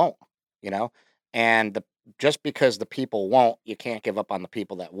people won't, and just because the people won't, you can't give up on the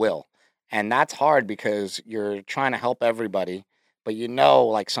people that will. And that's hard because you're trying to help everybody, but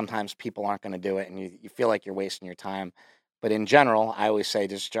like sometimes people aren't going to do it and you feel like you're wasting your time. But in general, I always say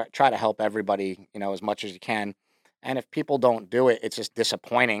just try to help everybody, as much as you can. And if people don't do it, it's just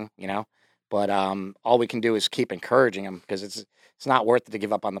disappointing, But all we can do is keep encouraging them because it's not worth it to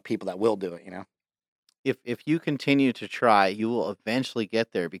give up on the people that will do it, If you continue to try, you will eventually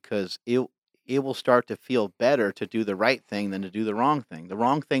get there because it will start to feel better to do the right thing than to do the wrong thing. The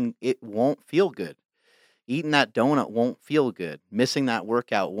wrong thing, it won't feel good. Eating that donut won't feel good. Missing that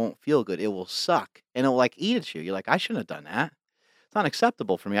workout won't feel good. It will suck. And it will eat at you. You're like, I shouldn't have done that. It's not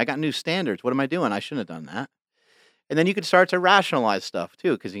acceptable for me. I got new standards. What am I doing? I shouldn't have done that. And then you can start to rationalize stuff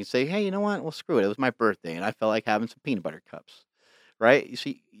too, because you can say, hey, you know what? Well, screw it. It was my birthday and I felt like having some peanut butter cups. Right? You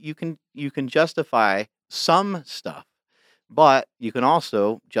see, you can justify some stuff, but you can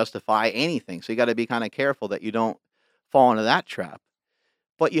also justify anything. So you got to be kind of careful that you don't fall into that trap.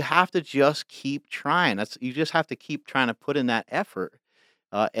 But you have to just keep trying. You just have to keep trying to put in that effort.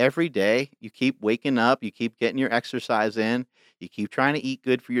 Every day, you keep waking up, you keep getting your exercise in, you keep trying to eat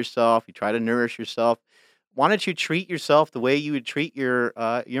good for yourself, you try to nourish yourself. Why don't you treat yourself the way you would treat your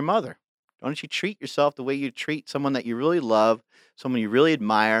mother? Why don't you treat yourself the way you treat someone that you really love, someone you really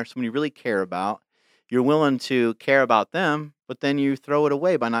admire, someone you really care about? You're willing to care about them, but then you throw it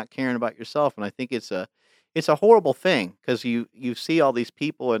away by not caring about yourself. And I think it's a horrible thing because you see all these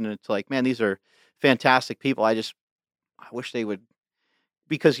people and it's like, man, these are fantastic people. I wish they would,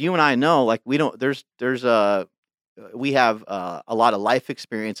 because you and I know, we don't. We have a lot of life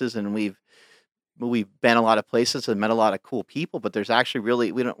experiences and we've been a lot of places and met a lot of cool people, but there's actually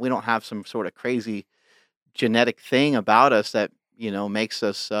really we don't have some sort of crazy genetic thing about us that makes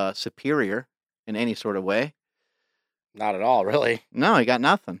us superior in any sort of way. Not at all, really. No, you got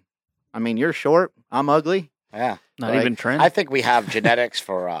nothing. I mean, you're short. I'm ugly. Yeah. Not even trend. I think we have genetics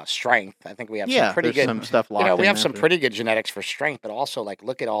for strength. I think we have some pretty good some stuff locked we in have there, some but- pretty good genetics for strength, but also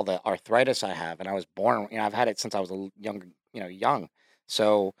look at all the arthritis I have, and I was born. I've had it since I was young.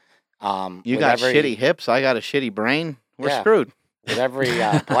 So You with got every- shitty hips. I got a shitty brain. We're Yeah. screwed. With every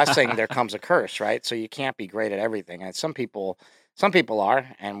blessing, there comes a curse, right? So you can't be great at everything. And some people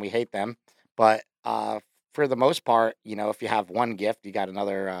are, and we hate them. But for the most part, if you have one gift, you got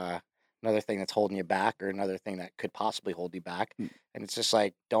another thing that's holding you back, or another thing that could possibly hold you back. And it's just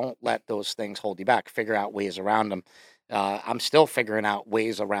don't let those things hold you back. Figure out ways around them. I'm still figuring out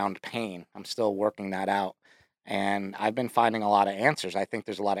ways around pain. I'm still working that out. And I've been finding a lot of answers. I think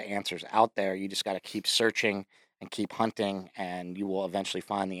there's a lot of answers out there. You just got to keep searching and keep hunting, and you will eventually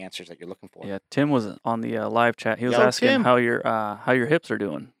find the answers that you're looking for. Yeah, Tim was on the live chat. He was Yo, asking Tim. how your hips are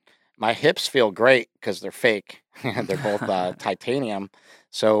doing. My hips feel great because they're fake. They're both titanium.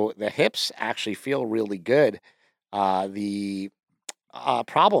 So the hips actually feel really good. The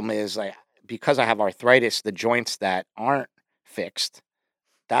problem is because I have arthritis, the joints that aren't fixed,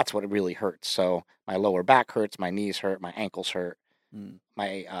 that's what really hurts. So my lower back hurts, my knees hurt, my ankles hurt,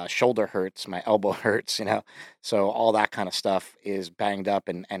 my shoulder hurts, my elbow hurts, So all that kind of stuff is banged up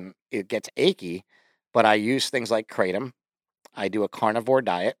and it gets achy. But I use things like kratom. I do a carnivore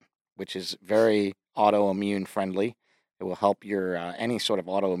diet, which is very autoimmune friendly. It will help your any sort of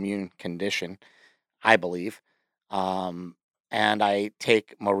autoimmune condition, I believe. And I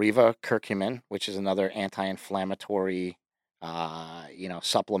take Moriva curcumin, which is another anti-inflammatory,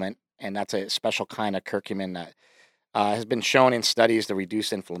 supplement, and that's a special kind of curcumin that has been shown in studies to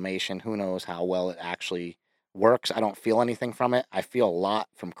reduce inflammation. Who knows how well it actually works? I don't feel anything from it. I feel a lot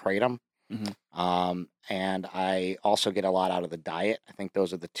from kratom. And I also get a lot out of the diet. I think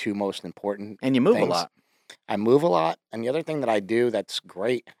those are the two most important. And you move a things. lot. I move a lot, and the other thing that I do that's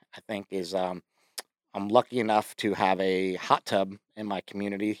great, I think, is I'm lucky enough to have a hot tub in my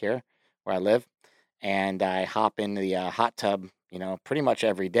community here where I live, and I hop in the hot tub, pretty much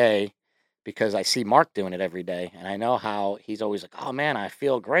every day because I see Mark doing it every day, and I know how he's always like, "Oh man, I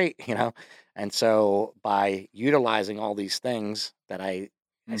feel great," And so by utilizing all these things that I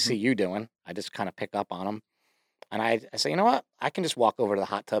Hmm. see you doing, I just kind of pick up on them, and I say, you know what, I can just walk over to the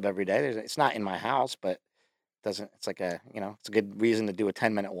hot tub every day. It's not in my house, but doesn't it's like it's a good reason to do a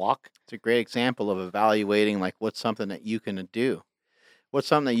 10-minute walk. It's a great example of evaluating like what's something that you can do. What's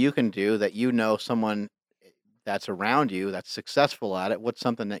something that you can do that you know someone that's around you that's successful at it? What's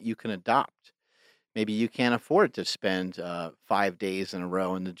something that you can adopt? Maybe you can't afford to spend 5 days in a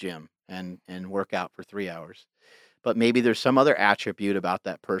row in the gym and work out for 3 hours. But maybe there's some other attribute about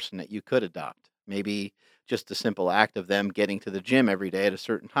that person that you could adopt. Maybe just the simple act of them getting to the gym every day at a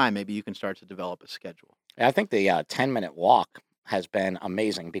certain time. Maybe you can start to develop a schedule. And I think the 10-minute walk has been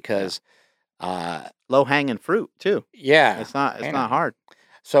amazing Yeah. because Low hanging fruit too. yeah, It's not hard.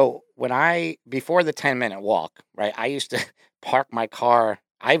 so before the 10-minute walk, right, I used to park my car.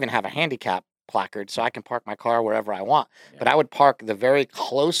 I even have a handicap placard so I can park my car wherever I want. But Yeah. I would park the very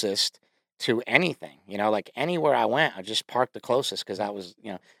closest to anything, like anywhere I went, I just parked the closest because I was,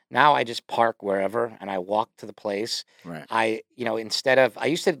 now I just park wherever and I walk to the place. Right. Instead of, I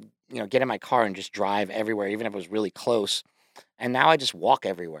used to, get in my car and just drive everywhere, even if it was really close. And now I just walk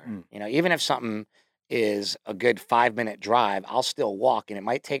everywhere. Mm. Even if something is a good 5-minute drive, I'll still walk, and it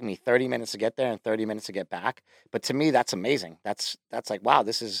might take me 30 minutes to get there and 30 minutes to get back. But to me, that's amazing. That's like, wow,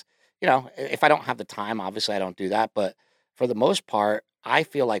 this is, if I don't have the time, obviously I don't do that. But for the most part, I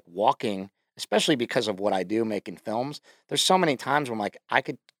feel like walking, especially because of what I do making films. There's so many times where I'm like, I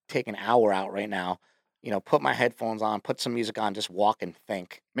could take an hour out right now, put my headphones on, put some music on, just walk and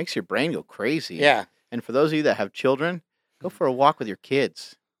think. Makes your brain go crazy. Yeah. And for those of you that have children, go for a walk with your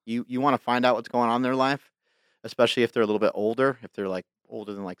kids. You want to find out what's going on in their life, especially if they're a little bit older, if they're like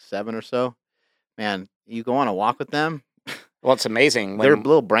older than like 7 or so. Man, you go on a walk with them, Well, it's amazing their when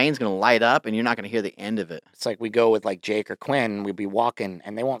little brain's going to light up and you're not going to hear the end of it. it's like we go with like Jake or Quinn, we'd be walking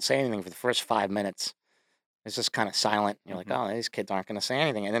and they won't say anything for the first 5 minutes. It's just kind of silent. You're like, oh, these kids aren't going to say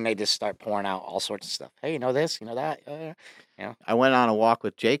anything. And then they just start pouring out all sorts of stuff. Hey, you know this, you know that. I went on a walk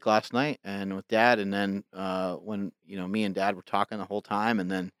with Jake last night and with Dad, and then when me and Dad were talking the whole time, and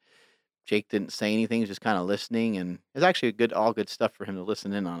then Jake didn't say anything; he was just kind of listening, and it's actually all good stuff for him to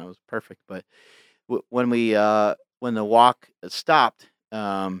listen in on. It was perfect. But when the walk stopped, we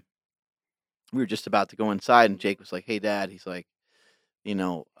were just about to go inside, and Jake was like, "Hey, Dad," he's like,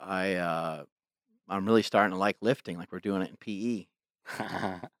 I'm really starting to like lifting, like we're doing it in PE,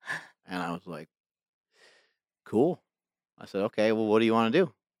 and I was like, "Cool." I said, "Okay, well, what do you want to do?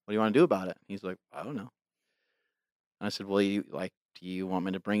 What do you want to do about it?" He's like, "I don't know." And I said, "Well, do you want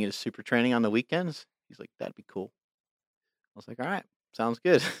me to bring you to super training on the weekends?" He's like, "That'd be cool." I was like, "All right, sounds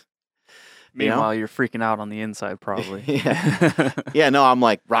good." You know? Meanwhile, you're freaking out on the inside, probably. Yeah. Yeah, no, I'm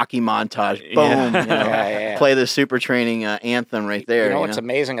like Rocky montage, boom, Yeah. play the super training anthem right there. You know what's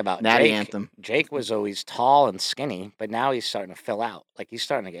amazing about Natty Jake? anthem. Jake was always tall and skinny, but now he's starting to fill out. Like he's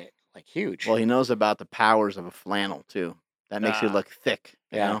starting to get like huge. Well, he knows about the powers of a flannel too. That makes you Ah. look thick.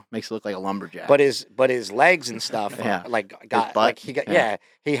 You Yeah. know? Makes you look like a lumberjack. But his legs and stuff, Yeah. like butt? like Yeah.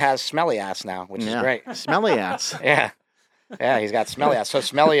 he has smelly ass now, which is great. Smelly ass. Yeah, he's got smelly ass. So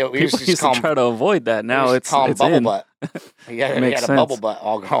smelly, we used People to used just call to him. try to avoid that. We Now used to call him it's bubble in. butt. He had Makes a bubble sense. butt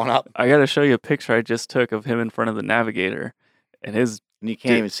all growing up. I got to show you a picture I just took of him in front of the Navigator, and his And you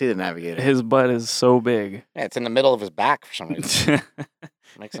can't even see the navigator. butt is so big. Yeah, it's in the middle of his back for some reason.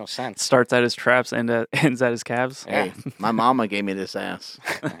 Makes no sense. Starts at his traps and ends at his calves. Yeah. Hey, my mama gave me this ass.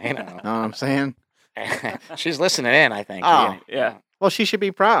 You Know what I'm saying? She's listening in, I think. Oh, yeah. Well, she should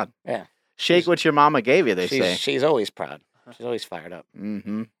be proud. Yeah. Shake what your mama gave you, they say. She's always proud. She's always fired up.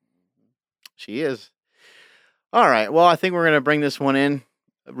 Mm-hmm. She is. All right. Well, I think we're going to bring this one in,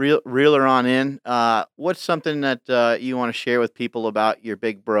 reeler on in. What's something that you want to share with people about your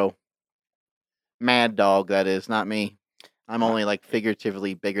big bro? Mad Dog, that is, not me. I'm only like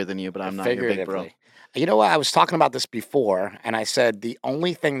figuratively bigger than you, but I'm not your big bro. You know what? I was talking about this before, and I said the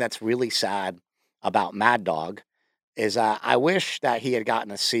only thing that's really sad about Mad Dog is I wish that he had gotten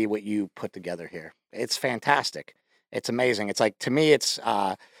to see what you put together here. It's fantastic. It's amazing. It's like, to me, it's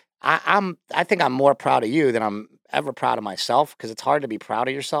I think I'm more proud of you than I'm ever proud of myself, because it's hard to be proud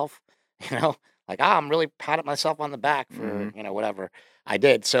of yourself. Like, I'm really proud of myself on the back for whatever I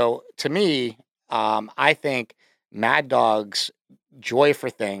did. So to me, I think Mad Dog's joy for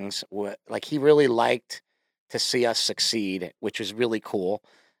things, like he really liked to see us succeed, which was really cool.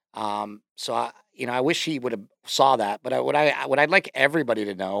 So I wish he would have saw that. But what I'd like everybody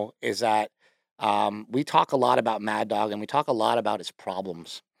to know is that we talk a lot about Mad Dog and we talk a lot about his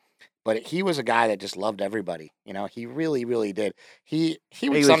problems. But he was a guy that just loved everybody. He really, really did. He would He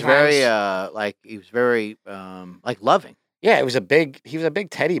was sometimes, very like loving. yeah, he was a big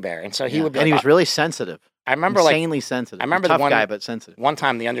teddy bear, and so he Yeah. would be And like, he was really sensitive. I remember like Insanely sensitive. I remember the Tough one guy, but sensitive. one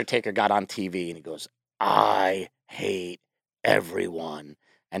time the Undertaker got on TV and he goes, "I hate everyone,"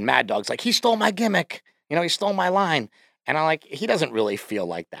 and Mad Dog's like, "He stole my gimmick, he stole my line," and I'm like, he doesn't really feel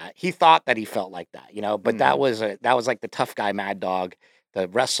like that. He thought that he felt like that, but that was like the tough guy Mad Dog, the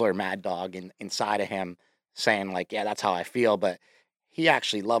wrestler Mad Dog inside of him saying like, yeah, that's how I feel, but he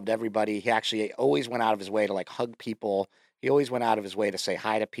actually loved everybody. He actually always went out of his way to like hug people. He always went out of his way to say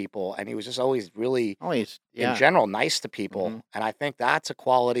hi to people, and he was just always really, Always, in yeah. general, nice to people. Mhm. And I think that's a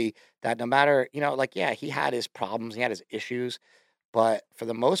quality that no matter, like, yeah, he had his problems, he had his issues, but for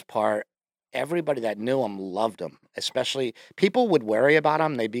the most part, everybody that knew him loved him. Especially people would worry about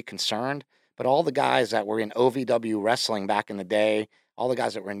him, they'd be concerned, but all the guys that were in OVW wrestling back in the day, all the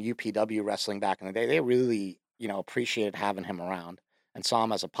guys that were in UPW wrestling back in the day, they really, appreciated having him around and saw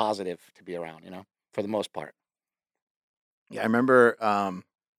him as a positive to be around, for the most part. Yeah, I remember.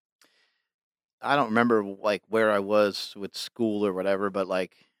 I don't remember like where I was with school or whatever, but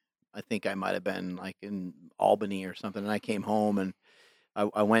like I think I might have been like in Albany or something. And I came home and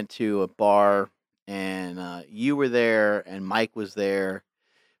I went to a bar, and you were there and Mike was there.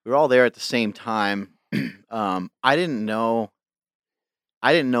 We were all there at the same time. I didn't know.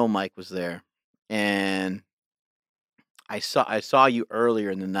 I didn't know Mike was there, and I saw you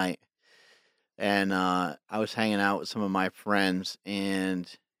earlier in the night, and I was hanging out with some of my friends, and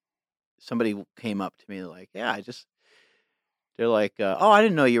somebody came up to me like, "Yeah, they're like, oh, I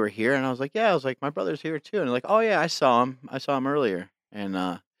didn't know you were here," and I was like, "Yeah," I was like, "My brother's here too," and they're like, "Oh yeah, I saw him. I saw him earlier," and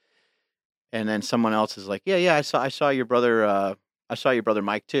then someone else is like, "Yeah, I saw your brother. I saw your brother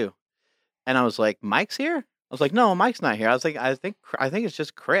Mike too," and I was like, "Mike's here?" I was like, "No, Mike's not here." I was like, "I think it's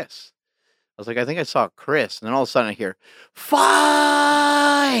just Chris." I was like, "I think I saw Chris," and then all of a sudden I hear,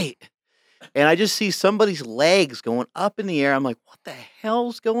 "Fight!" And I just see somebody's legs going up in the air. I'm like, what the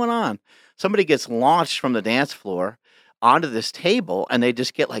hell's going on? Somebody gets launched from the dance floor onto this table, and they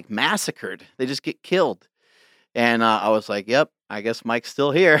just get like massacred. They just get killed. And I was like, yep, I guess Mike's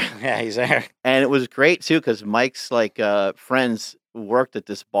still here. Yeah, he's there. And it was great too, because Mike's like friends worked at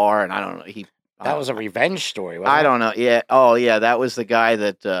this bar, and I don't know. That was a revenge story, wasn't I it? don't know. Yeah. Oh, yeah. That was the guy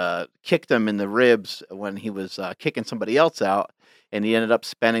that kicked him in the ribs when he was kicking somebody else out, and he ended up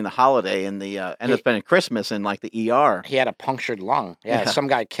spending the holiday in the ended up spending Christmas in like the ER. He had a punctured lung. Yeah, Yeah. some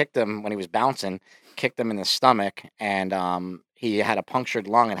guy kicked him when he was bouncing, kicked him in the stomach, and he had a punctured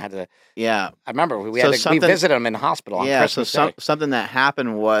lung and had to. Yeah. I remember we So visited him in the hospital on Yeah. Christmas Day. Something that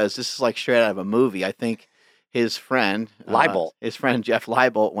happened was, this is like straight out of a movie. I think his friend Leibold. his friend Jeff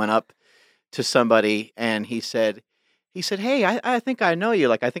Leibold went up to somebody, and he said, "Hey, I think I know you.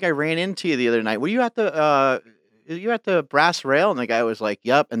 Like, I think I ran into you the other night. Were you at the brass rail?" And the guy was like,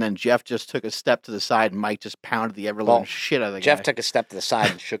 "Yep." And then Jeff just took a step to the side, and Mike just pounded the ever living shit out of the guy. Jeff took a step to the side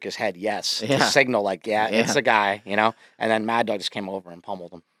and shook his head yes to Yeah. signal like, yeah, Yeah. it's the guy, And then Mad Dog just came over and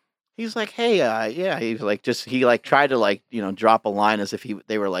pummeled him. He's like, "Hey, yeah." He was like, he like tried to like drop a line as if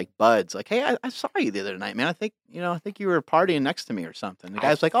they were like buds. Like, "Hey, I saw you the other night, man. I think you were partying next to me or something." The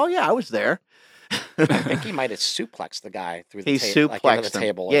guy's like, "Oh yeah, I was there." I think he might have suplexed the guy through the He table, suplexed like into the him.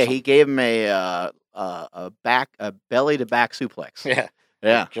 table. Or Yeah, something. he gave him a belly to back suplex. Yeah,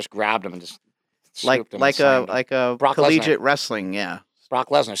 Yeah. just grabbed him and just Like swooped him and slammed him. a Brock collegiate Lesnar. wrestling, yeah. Brock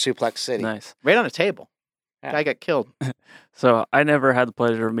Lesnar, Suplex City. Nice. Right on a table. Yeah. Guy got killed. So I never had the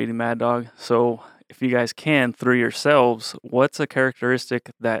pleasure of meeting Mad Dog. So if you guys can, through yourselves, what's a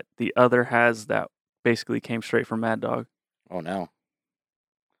characteristic that the other has that basically came straight from Mad Dog? Oh no,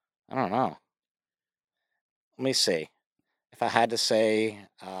 I don't know. Let me see. If I had to say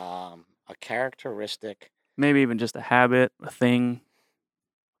a characteristic, Maybe even just a habit, a thing.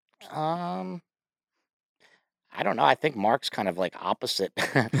 I don't know. I think Mark's kind of like opposite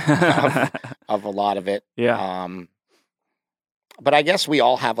of a lot of it. Yeah. But I guess we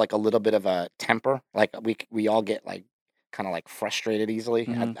all have like a little bit of a temper. Like we all get like kind of like frustrated easily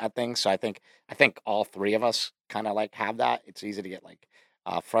Mhm. at things. So I think all three of us kind of like have that. It's easy to get like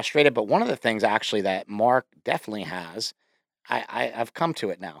frustrated. But one of the things actually that Mark definitely has, I've come to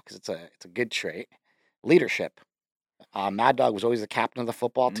it now because it's a good trait, leadership. Mad Dog was always the captain of the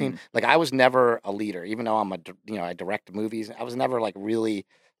football team. Like I was never a leader, even though I direct movies. I was never like really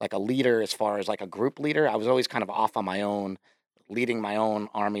like a leader as far as like a group leader. I was always kind of off on my own, leading my own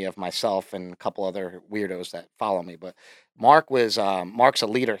army of myself and a couple other weirdos that follow me. But Mark's a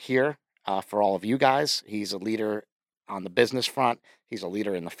leader here for all of you guys. He's a leader on the business front. He's a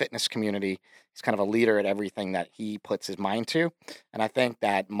leader in the fitness community. He's kind of a leader at everything that he puts his mind to. And I think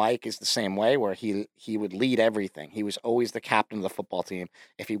that Mike is the same way, where he would lead everything. He was always the captain of the football team.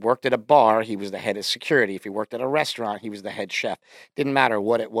 If he worked at a bar, he was the head of security. If he worked at a restaurant, he was the head chef. Didn't matter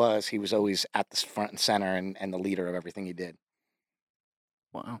what it was, he was always at the front and center and the leader of everything he did.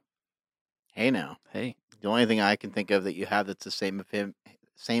 Wow. Hey now. Hey. The only thing I can think of that you have that's the same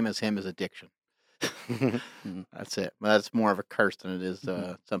as him is addiction. That's it. Well, that's more of a curse than it is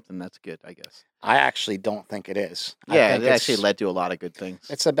something that's good, I guess. I actually don't think it is. Yeah, it actually led to a lot of good things.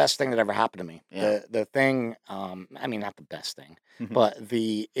 It's the best thing that ever happened to me. Yeah. The thing, I mean, not the best thing, but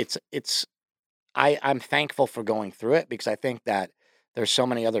I'm thankful for going through it, because I think that there's so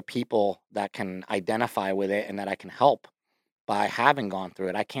many other people that can identify with it and that I can help by having gone through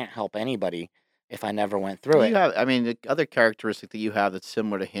it. I can't help anybody if I never went through it. I mean, the other characteristic that you have that's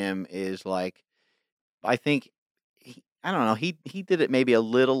similar to him is like, I think, I don't know, he did it maybe a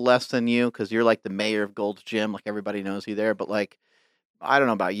little less than you, because you're like the mayor of Gold's Gym, like everybody knows you there. But like, I don't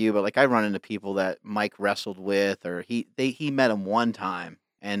know about you, but like I run into people that Mike wrestled with, or he met him one time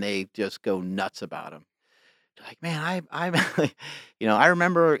and they just go nuts about him. They're like, man, I'm I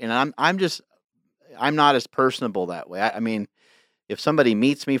remember, and I'm not as personable that way. I mean, if somebody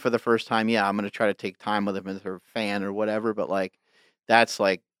meets me for the first time, yeah, I'm going to try to take time with them as a fan or whatever. But like, that's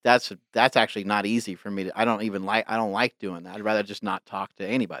actually not easy for me. I don't like doing that. I'd rather just not talk to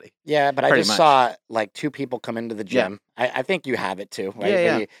anybody. Yeah, but I just saw like two people come into the gym. Yeah. I think you have it too, right?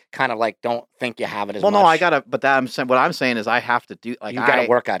 Yeah. You kind of like don't think you have it as much. Well, no, what I'm saying is I have to do, like, you got to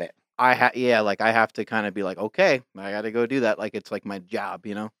work at it. I have to kind of be like, okay, I got to go do that. Like, it's like my job,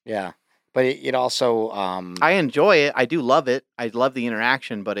 Yeah. But it also, I enjoy it. I do love it. I love the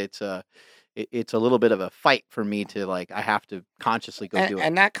interaction, but it's a little bit of a fight for me to, like, I have to consciously go do it.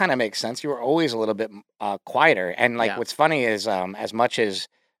 And that kind of makes sense. You were always a little bit quieter. And like, what's funny is, as much as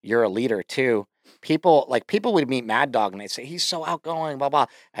you're a leader too, people would meet Mad Dog and they'd say, he's so outgoing, blah, blah.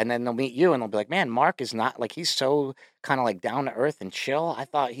 And then they'll meet you and they'll be like, man, Mark is not, like, he's so kind of like down to earth and chill. I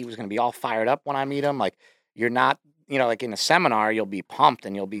thought he was going to be all fired up when I meet him. Like, you're not, like in a seminar, you'll be pumped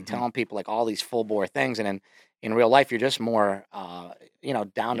and you'll be telling people like all these full bore things. And then in real life, you're just more,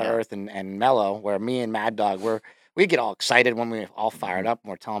 down to earth and mellow, where me and Mad Dog, we get all excited when we're all fired up and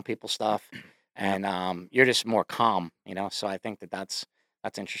we're telling people stuff. And you're just more calm, So I think that's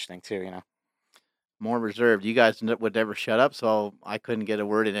interesting too, More reserved. You guys would never shut up, so I couldn't get a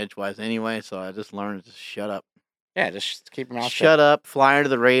word in edgewise anyway, so I just learned to shut up. Yeah, just keep your mouth shut. Shut up, fly under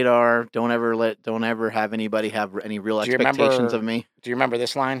the radar. Don't ever have anybody have any real expectations of me. Do you remember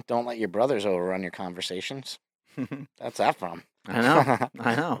this line? Don't let your brothers overrun your conversations. That's that from.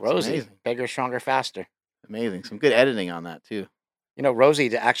 I know. Rosie, bigger, stronger, faster. Amazing. Some good editing on that too.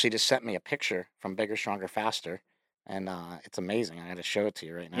 Rosie actually just sent me a picture from Bigger, Stronger, Faster, and it's amazing. I got to show it to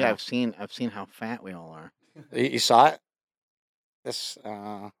you right now. Yeah, I've seen how fat we all are. You saw it? I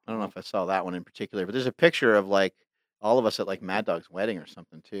don't know if I saw that one in particular, but there's a picture of like all of us at like Mad Dog's wedding or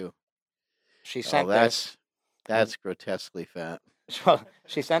something too. She sent that's grotesquely fat.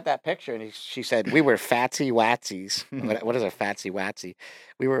 She sent that picture and she said, we were fatsy watsies. What is a fatsy watsy?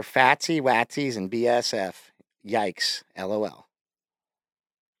 We were fatsy watsies and BSF. Yikes. LOL.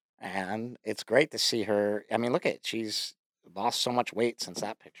 And it's great to see her. I mean, look at it. She's lost so much weight since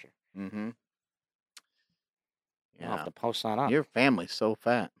that picture. Mm-hmm. Yeah. I'll have to post that up. Your family's so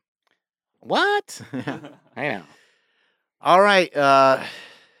fat. What? I know. All right.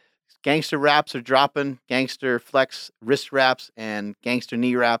 Gangster wraps are dropping. Gangster flex wrist wraps and gangster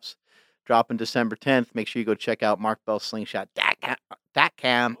knee wraps dropping December 10th. Make sure you go check out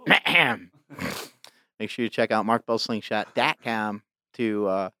markbellslingshot.com. Make sure you check out markbellslingshot.com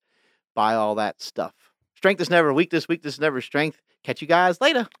to buy all that stuff. Strength is never weakness. Weakness is never strength. Catch you guys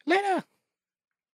later. Later.